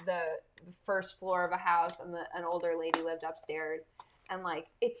first floor of a house, and an older lady lived upstairs. And like,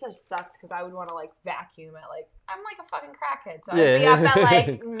 it just sucked because I would want to like vacuum at like, I'm like a fucking crackhead. So I'd be up at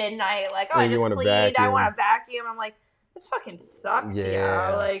like midnight, like, I just cleaned. I want to vacuum. I'm like, this fucking sucks.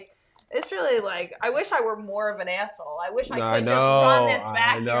 Yeah. Like, it's really like, I wish I were more of an asshole. I wish I could just run this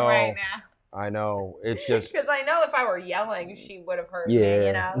vacuum right now. I know. It's just. Because I know if I were yelling, she would have heard me,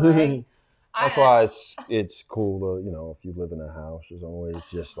 Like, that's why it's cool to, if you live in a house, it's always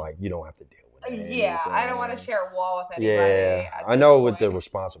just like, you don't have to deal with it. Yeah, I don't want to share a wall with anybody. Yeah, I know with the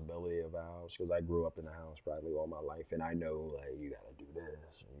responsibility of a house, because I grew up in a house probably all my life, and I know like you got to do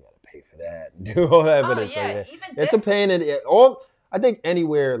this, and you got to pay for that, and do all that. But it's a pain in all. I think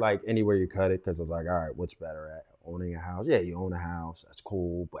anywhere you cut it, because it's like, all right, what's better at owning a house? Yeah, you own a house, that's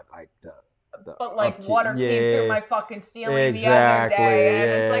cool, but like but like water came through my fucking ceiling the other day, and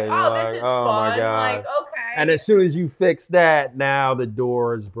it's like, this is fun. My God. Like, okay. And as soon as you fix that, now the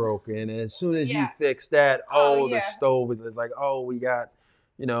door is broken. And as soon as you fix that, the stove is like, we got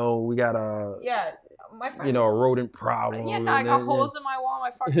a my friend, a rodent problem. Yeah, no, I got holes in my wall.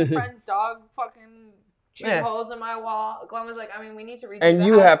 My fucking friend's dog fucking chewed holes in my wall. Glenn was like, I mean, we need to redo and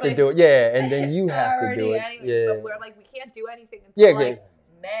you have to do it, and then you have to do it. Anyway, but we're like, we can't do anything until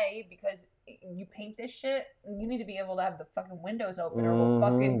May, because you paint this shit, you need to be able to have the fucking windows open, or we'll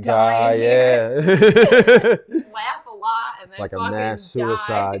fucking die in here. Laugh a lot, and it's then like fucking a mass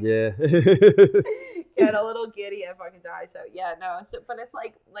suicide. Get a little giddy and fucking die. So but it's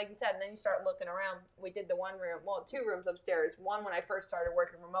like you said, and then you start looking around. We did the 2 rooms upstairs. One, when I first started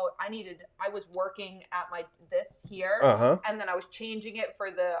working remote, I was working at this here, and then I was changing it for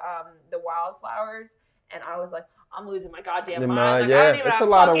the wildflowers, and I was like, I'm losing my goddamn mind. Like, I don't even have a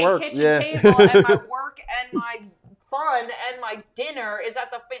fucking kitchen table, and my work and my fun and my dinner is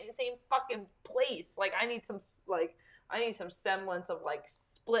at the same fucking place. Like, I need some semblance of like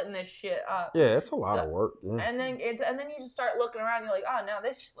splitting this shit up. Yeah, it's a lot of work. Yeah. And then you just start looking around. You're like, oh, now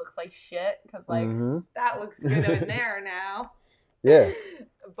this looks like shit, because like that looks good in there now. Yeah.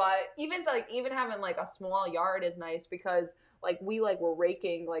 But even having like a small yard is nice, because like we were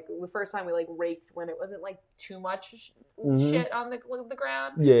raking, like the first time we raked when it wasn't like too much shit on the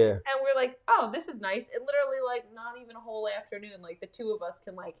ground. Yeah. And we're like, oh, this is nice. It literally like not even a whole afternoon. Like the 2 of us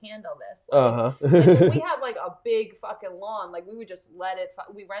can like handle this. Like, we had like a big fucking lawn. Like we would just let it.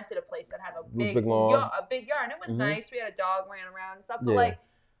 We rented a place that had a big lawn, a big yard, and it was nice. We had a dog ran around and stuff. But like,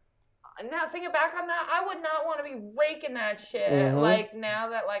 now thinking back on that, I would not want to be raking that shit. Mhm. Like now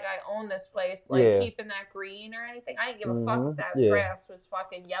that like I own this place, like Yeah. keeping that green or anything, I didn't give a fuck if that Yeah. grass was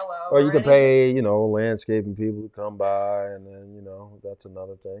fucking yellow. Or you could anything. pay, you know, landscaping people to come by, and then, you know, that's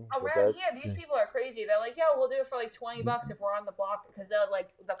another thing. Around here, these people are crazy. They're like, "Yo, we'll do it for like $20 if we're on the block," because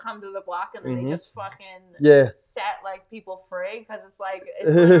they'll come to the block and then they just fucking set like people free because it's like it's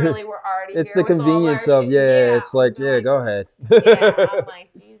literally we're already it's here. the with all our convenience of shit. it's like go ahead. Yeah, I'm like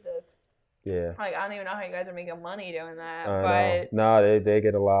Jesus. Yeah. Like I don't even know how you guys are making money doing that. I know. No, they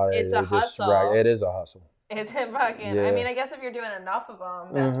get a lot. It's a hustle. It is a hustle. It's a fucking. I mean, I guess if you're doing enough of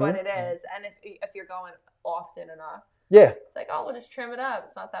them, that's what it is. And if you're going often enough. Yeah. It's like, oh, we'll just trim it up.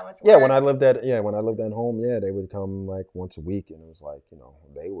 It's not that much work. Yeah, when I lived at home, they would come like once a week, and it was like, you know,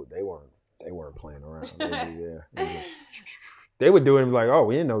 they weren't playing around. They would do it and be like, oh,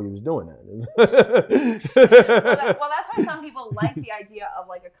 we didn't know he was doing that. well, that's why some people like the idea of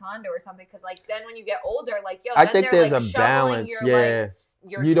like a condo or something, because like then when you get older, like I think there's a balance.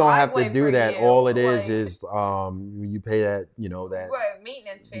 Your you don't have to do that. All it is you pay that, you know, that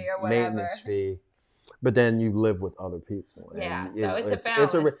maintenance fee or whatever. Maintenance fee. But then you live with other people. Yeah, so it's a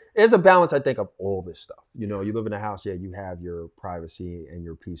balance. It's a balance, I think, of all this stuff. You know, you live in a house, you have your privacy and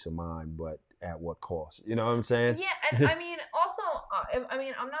your peace of mind, but at what cost? You know what I'm saying? Yeah, and I mean, also,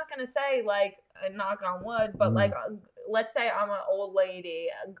 I'm not going to say, like, knock on wood, but, like, let's say I'm an old lady,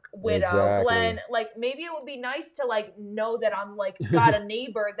 widow, Glenn, like, maybe it would be nice to, like, know that I'm, like, got a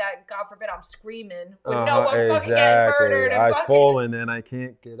neighbor that, God forbid, I'm screaming with no one fucking getting murdered. And I've fallen and I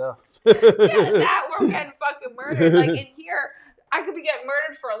can't get up. Yeah, that we're getting fucking murdered. Like, in here, I could be getting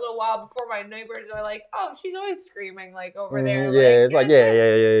murdered for a little while before my neighbors are like, oh, she's always screaming, like, over there. Yeah, it's like,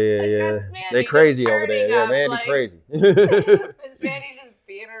 yeah. They're crazy over there. Yeah, Mandy crazy. It's Mandy just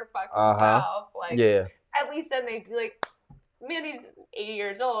being her fucking self. Like, at least then they'd be like, Mandy's 80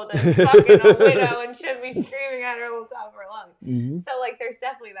 years old and fucking a widow and shouldn't be screaming at her all the top of her lungs. So, like, there's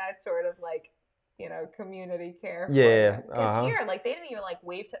definitely that sort of, like, you know, community care. Yeah. Because here, like, they didn't even, like,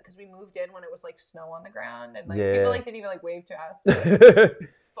 wave to, because we moved in when it was, like, snow on the ground. And, like, people, like, didn't even, like, wave to us.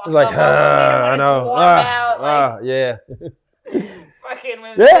 Like, I know. Yeah. Fucking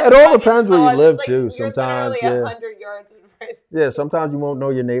it all depends where you live, too. You're sometimes, literally 100 yards away. Yeah, sometimes you won't know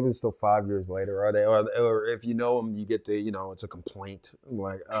your neighbors till 5 years later, or if you know them, you get to, you know, it's a complaint. I'm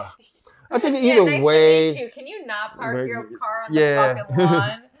like, I think either nice way. To meet you. Can you not park your car on the fucking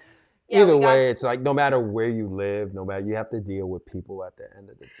lawn? Either way, it's like no matter where you live, you have to deal with people at the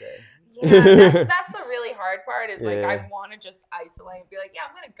end of the day. Yeah, that's the really hard part. Is like I want to just isolate and be like, yeah,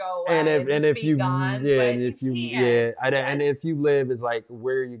 I'm gonna go away and if you gone, and if you live, it's like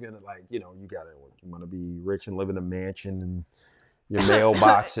where are you gonna, like, you know, you want to be rich and live in a mansion and your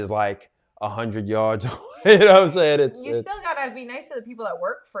mailbox is like 100 yards away. You know what I'm saying? You still gotta be nice to the people that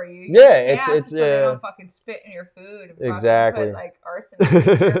work for you. It's so they don't fucking spit in your food and exactly put, like, arsenic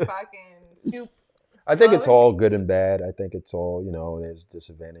in your fucking soup. I think it's all good and bad. I think it's all, you know, there's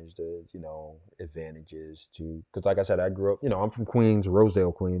disadvantages, there's, you know, advantages to, because like I said, I grew up, you know, I'm from Queens,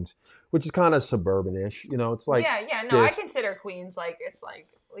 Rosedale, Queens, which is kind of suburban-ish, you know, it's like. I consider Queens like, it's like.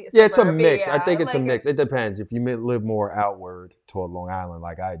 Yeah, it's a mix. I think it's a mix. It depends. If you live more outward toward Long Island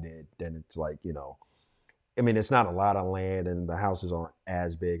like I did, then it's like, you know, I mean, it's not a lot of land and the houses aren't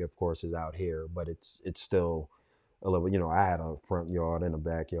as big, of course, as out here, but it's still a little, you know, I had a front yard and a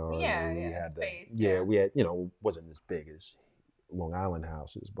backyard. Yeah, we had space. We had, you know, wasn't as big as Long Island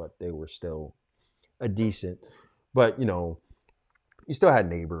houses, but they were still a decent. But, you know, you still had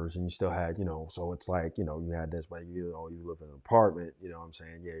neighbors and you still had, you know, so it's like, you know, you had this, but, you know, you live in an apartment, you know what I'm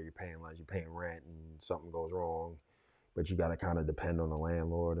saying? Yeah, you're paying rent and something goes wrong, but you got to kind of depend on the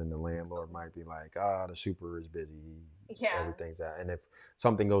landlord, and the landlord might be like, the super is busy. Yeah. Everything's out. And if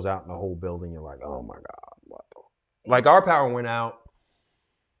something goes out in the whole building, you're like, oh my God, what the? Like our power went out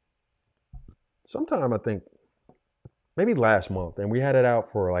sometime, I think, maybe last month, and we had it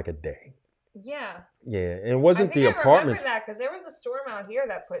out for like a day. Yeah. Yeah, and it wasn't the apartment. I remember that because there was a storm out here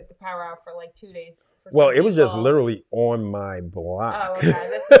that put the power out for like 2 days. Well, it was just literally on my block. Oh, okay.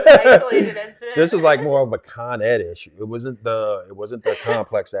 This was an isolated incident. This was like more of a Con Ed issue. It wasn't the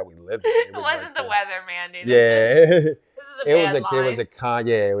complex that we lived in. It wasn't like the weather, Mandy. This is a bad line.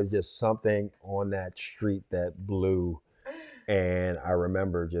 It was just something on that street that blew. And I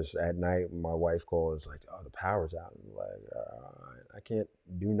remember just at night, my wife called. It's like, the power's out. I'm like, I can't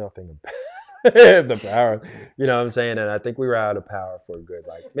do nothing about the power. You know what I'm saying? And I think we were out of power for a good,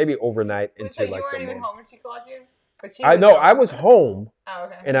 like, maybe overnight into so like the you weren't even home when she called you? I was home. Oh,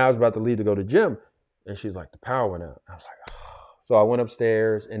 okay. And I was about to leave to go to the gym. And she's like, the power went out. I was like, oh. So I went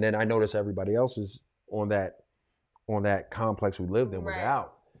upstairs, and then I noticed everybody else's on that complex we lived in was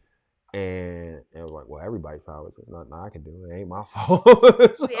out. And it was like, well, everybody's power. There's nothing I can do. It ain't my fault.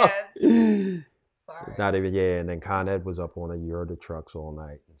 So, Yeah, sorry. it's not even, yeah. And then Con Ed was up on a year of the trucks all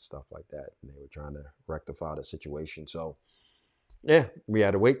night and stuff like that. And they were trying to rectify the situation. So, yeah, we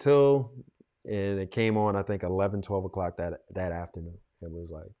had to wait till, and it came on, I think, 11, 12 o'clock that afternoon. It was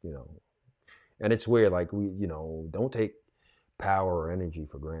like, and it's weird. Like, we, don't take power or energy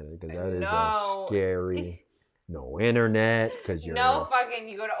for granted because that is a scary. No internet because you're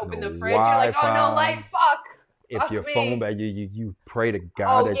you go to open the fridge, you're like, oh, no light, fuck. If your phone, you pray to Oh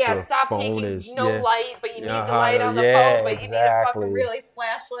God that yeah, your stop phone taking is light, but you need the light on the phone, but you need a fucking really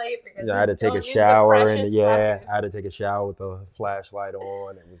flashlight because I had to take a shower I had to take a shower with the flashlight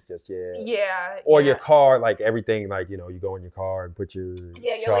on. It was just Or your car, like everything, like you go in your car and put your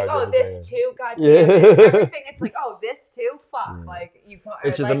you're like, oh, this too, goddamn it. Everything, it's like, oh, this too, fuck, like you.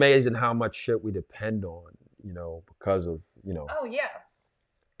 It's just amazing how much shit we depend on, because of Oh yeah.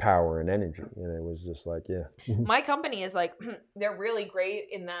 Power and energy, and it was just like, my company is like, they're really great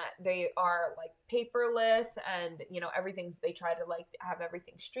in that they are like paperless, and they try to like have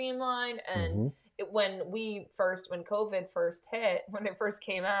everything streamlined. And when COVID first hit, when it first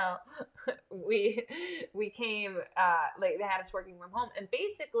came out, we came like they had us working from home, and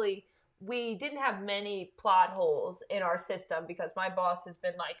basically we didn't have many plot holes in our system because my boss has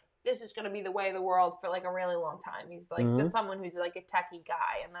been like, this is going to be the way of the world for like a really long time. He's like just someone who's like a techie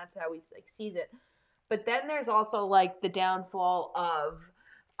guy, and that's how he like sees it. But then there's also like the downfall of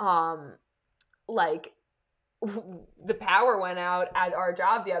like the power went out at our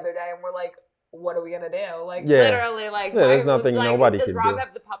job the other day, and we're like, what are we gonna do? Like literally, like there's nothing nobody can do. Does Rob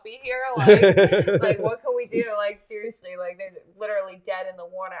have the puppy here? Like what can we do? Like seriously, like they're literally dead in the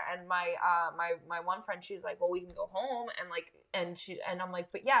water. And my one friend, she's like, well, we can go home, and like, and I'm like,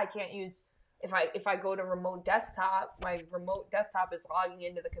 but yeah, I can't use if I go to remote desktop, my remote desktop is logging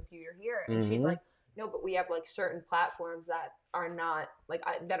into the computer here, and she's like, no, but we have like certain platforms that are not like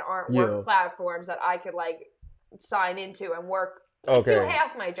that aren't work platforms that I could like sign into and work. Do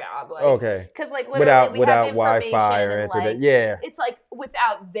half my job, like because like literally without Wi-Fi or internet, it's like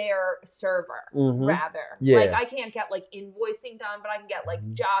without their server, rather. Like I can't get like invoicing done, but I can get like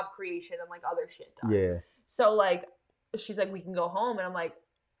job creation and like other shit done. So like she's like, we can go home, and I'm like,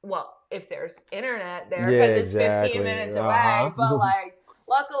 well, if there's internet there, because it's 15 minutes away, but like.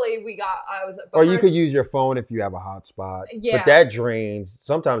 Luckily, or you could use your phone if you have a hotspot. Yeah. But that drains.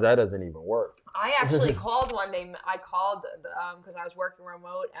 Sometimes that doesn't even work. I actually called one day. I called because I was working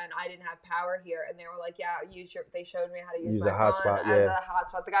remote and I didn't have power here, and they were like, "Yeah, they showed me how to use my phone as a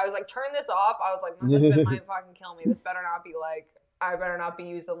hotspot." The guy was like, "Turn this off." I was like, "My husband might fucking kill me. This better not be like." I better not be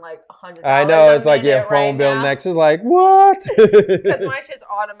using like $100. I know, it's like phone bill next is like what? Because my shit's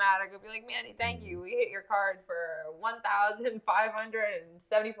automatic. It'll be like, Mandy, thank you. We hit your card for $1,574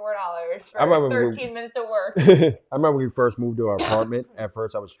 for 13 minutes of work. I remember when we first moved to our apartment. At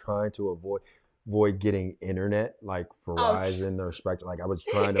first, I was trying to avoid getting internet like Verizon or Spectrum. Like I was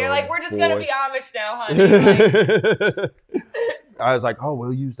trying to. You're like, we're just gonna be Amish now, honey. Like, I was like, oh,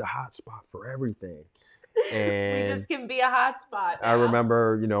 we'll use the hotspot for everything. And we just can be a hotspot. I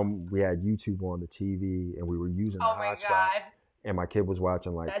remember, we had YouTube on the TV and we were using the hotspot. God. And my kid was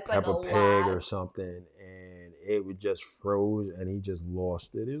watching like Peppa Pig or something, and it would just froze, and he just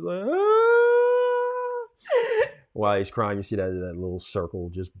lost it. He was like, ah! While he's crying, you see that little circle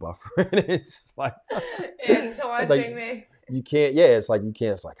just buffering. It's like it's taunting me. You can't. Yeah, it's like you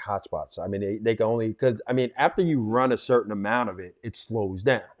can't. It's like hotspots. I mean, they can only because after you run a certain amount of it, it slows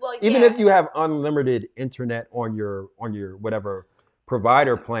down. Well, even if you have unlimited internet on your whatever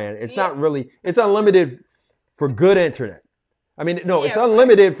provider plan, it's not really. It's unlimited for good internet. I mean, no, it's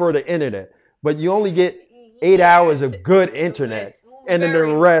unlimited for the internet, but you only get 8 hours of good internet, and then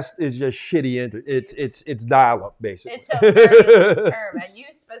the rest is just shitty internet. It's dial up basically. It's a very loose term, and you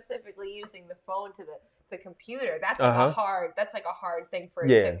specifically using the phone to the computer. That's like a hard thing for it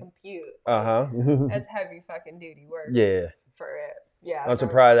to compute. That's heavy fucking duty work. Yeah. For it. Yeah. I'm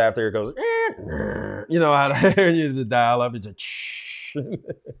surprised after it goes, how to use the dial up. It's a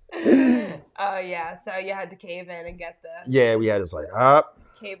oh yeah. So you had to cave in and get the. Yeah, we had this like up.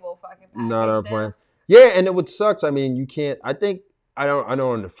 Cable fucking package. Not our plan. Yeah, and it would sucks. I mean, you can't. I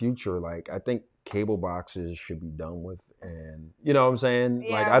know in the future, like I think cable boxes should be done with. And you know what I'm saying?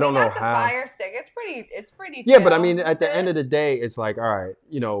 Yeah, like I don't know how. Fire stick. It's pretty. Yeah, but I mean, at the end of the day, it's like, all right,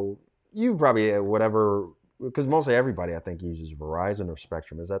 you probably have whatever because mostly everybody I think uses Verizon or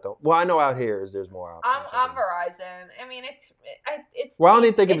Spectrum. Is that the? Well, I know out here there's more options. I'm Verizon. I mean, it's. Well, I don't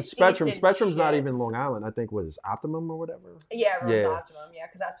even think it's Spectrum. decent Spectrum's not shit. even Long Island. I think what is Optimum or whatever. Yeah, everyone's Optimum. Yeah,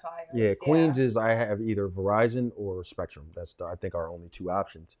 because that's fire. Yeah, Queens is I have either Verizon or Spectrum. That's I think our only two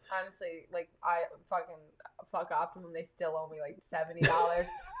options. Honestly, like I fuck Optimum. They still owe me like $70.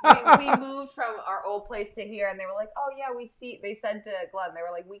 we moved from our old place to here, and they were like, "Oh yeah, we see." They said to Glenn, they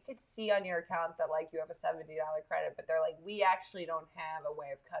were like, "We could see on your account that like you have a $70 credit," but they're like, "We actually don't have a way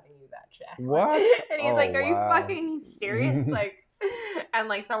of cutting you that check." What? And he's like, "Are you fucking serious?" Like, and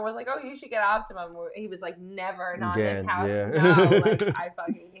like someone was like, "Oh, you should get Optimum." He was like, "Never, not in this house." Yeah. No, like I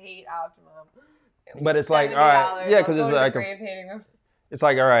fucking hate Optimum. But it's like, all right, yeah, because it's like hating them. It's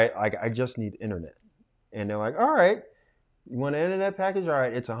like, all right, like I just need internet, and they're like, all right, you want an internet package? All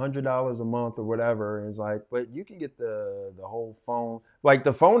right, it's $100 a month or whatever. And it's like, but you can get the whole phone. Like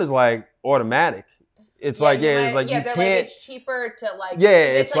the phone is like automatic. It's like it's like you can't. Like it's cheaper to like. Yeah,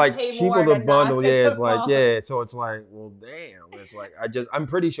 it's like cheaper to bundle. Yeah, it's like so it's like, well, damn. It's like I'm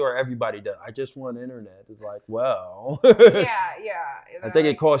pretty sure everybody does. I just want internet. It's like, well. Yeah. I think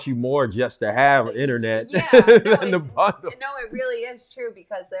it costs you more just to have internet than the bundle. No, it really is true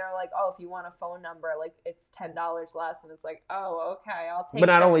because they're like, oh, if you want a phone number, like it's $10 less, and it's like, oh, okay, I'll take. But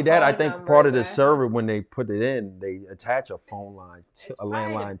not only that, I think part of the then. server when they put it in, they attach a phone line, a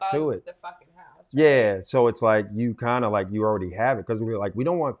landline to it. The fucking house. Right? Yeah, so it's like you kind of like you already have it because we're like we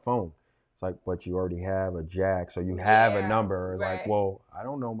don't want phone. It's like, but you already have a jack, so you have a number. It's like, well, I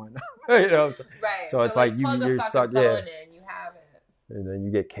don't know my number, you know. So, right. So it's like you're stuck. Yeah. In, you have it. And then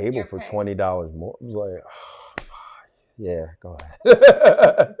you get cable for $20 more. It was like, oh, yeah, go ahead.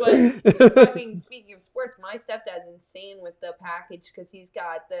 But I mean, speaking of sports, my stepdad's insane with the package because he's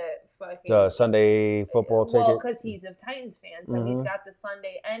got the Sunday football ticket. Well, because he's a Titans fan, so he's got the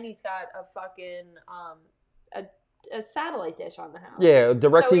Sunday and he's got a fucking a satellite dish on the house. Yeah,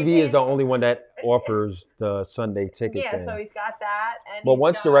 DirecTV is the only one that offers the Sunday ticket. Yeah, so he's got that. And but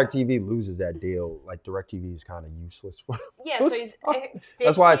once DirecTV loses that deal, like DirecTV is kind of useless for him. Yeah, so he's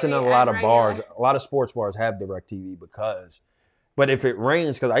that's why it's in a lot of bars. A lot of sports bars have DirecTV because, but if it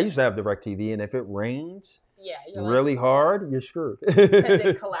rains, because I used to have DirecTV, and if it rains, really hard, you're screwed. Because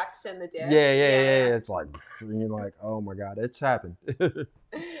it collects in the dish. Yeah. It's like you're like, oh my god, it's happened.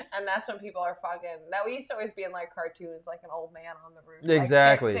 And that's when people are fucking. That we used to always be in like cartoons, like an old man on the roof,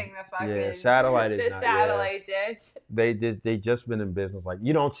 exactly. Like, fixing the fucking satellite is the not, satellite dish. They just been in business. Like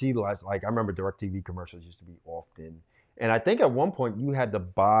you don't see less. Like I remember DirecTV commercials used to be often, and I think at one point you had to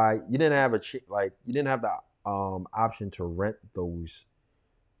buy. You didn't have you didn't have the option to rent those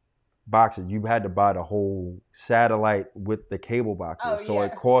boxes. You had to buy the whole satellite with the cable boxes, so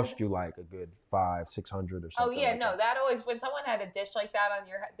it cost you like a good $500-600 or something. Oh yeah, no, that always when someone had a dish like that on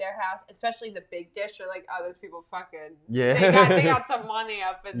their house, especially the big dish, you're like, oh, those people fucking they got some money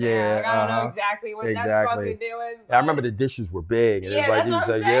up in there. Like, I don't know exactly what that's fucking doing. I remember the dishes were big, and it's like you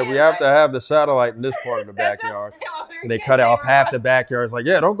say, yeah, we have to have the satellite in this part of the backyard. And they cut off half the backyard. It's like,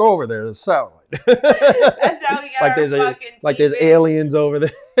 yeah, don't go over there. There's a satellite. That's how we got there's aliens over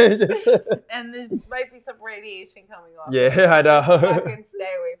there. And there might be some radiation coming off. Yeah, I know. Just fucking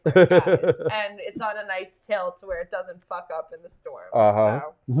stay away from it, guys. And it's on a nice tilt to where it doesn't fuck up in the storm.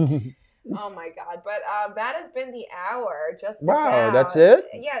 So. Oh my god! But that has been the hour. Just wow, that's it.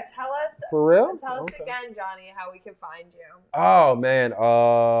 Yeah, tell us for real. Tell us again, Johnny, how we can find you. Oh man,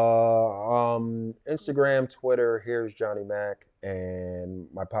 Instagram, Twitter. Here's Johnny Mac, and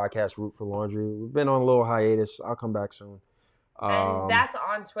my podcast, Root for Laundry. We've been on a little hiatus. I'll come back soon. And that's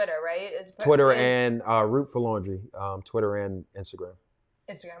on Twitter, right? Twitter and Root for Laundry. Twitter and Instagram.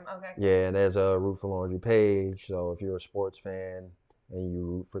 Instagram, okay. Yeah, and there's a Root for Laundry page. So if you're a sports fan and you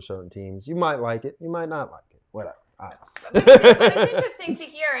root for certain teams, you might like it, you might not like it, whatever. But it's interesting to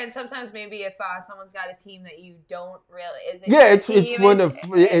hear, and sometimes maybe if someone's got a team that you don't really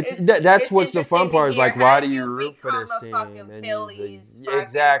that's what's the fun part is like, why do you root for this team?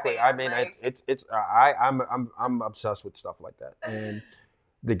 Exactly. I mean, I'm obsessed with stuff like that, and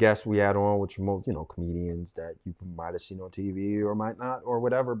the guests we had on, which are most comedians that you might have seen on TV or might not or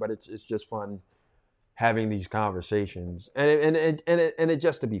whatever, but it's just fun having these conversations, and it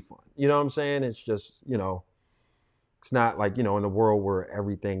just to be fun. You know what I'm saying? It's just, it's not like, in a world where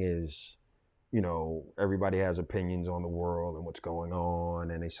everything is, everybody has opinions on the world and what's going on,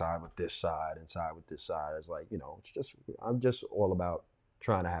 and they side with this side and side with this side. It's like, it's just, I'm just all about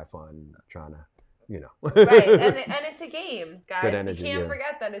trying to have fun, trying to, Right, and it's a game, guys. Good energy, you can't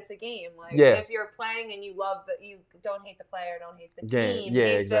forget that it's a game. Like, yeah. If you're playing and you love you don't hate the player, don't hate the game. team. Yeah,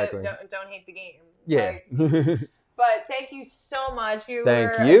 exactly. Don't hate the game. Yeah. Like, But thank you so much. You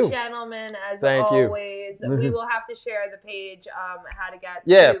Thank were you. a gentleman as Thank you. always. We will have to share the page, how to get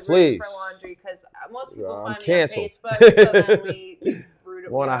Yeah, to please. Root for Laundry, because most people I'm find canceled. me on Facebook, so then we root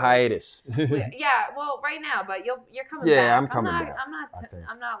it. On a hiatus. Yeah, well, right now, but you're coming Yeah, back. I'm coming back.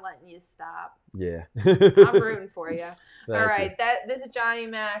 I'm not letting you stop. Yeah. I'm rooting for you. All right, you. this is Johnny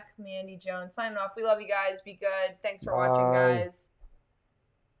Mac, Mandy Jones signing off. We love you guys. Be good. Thanks for watching, Bye. guys.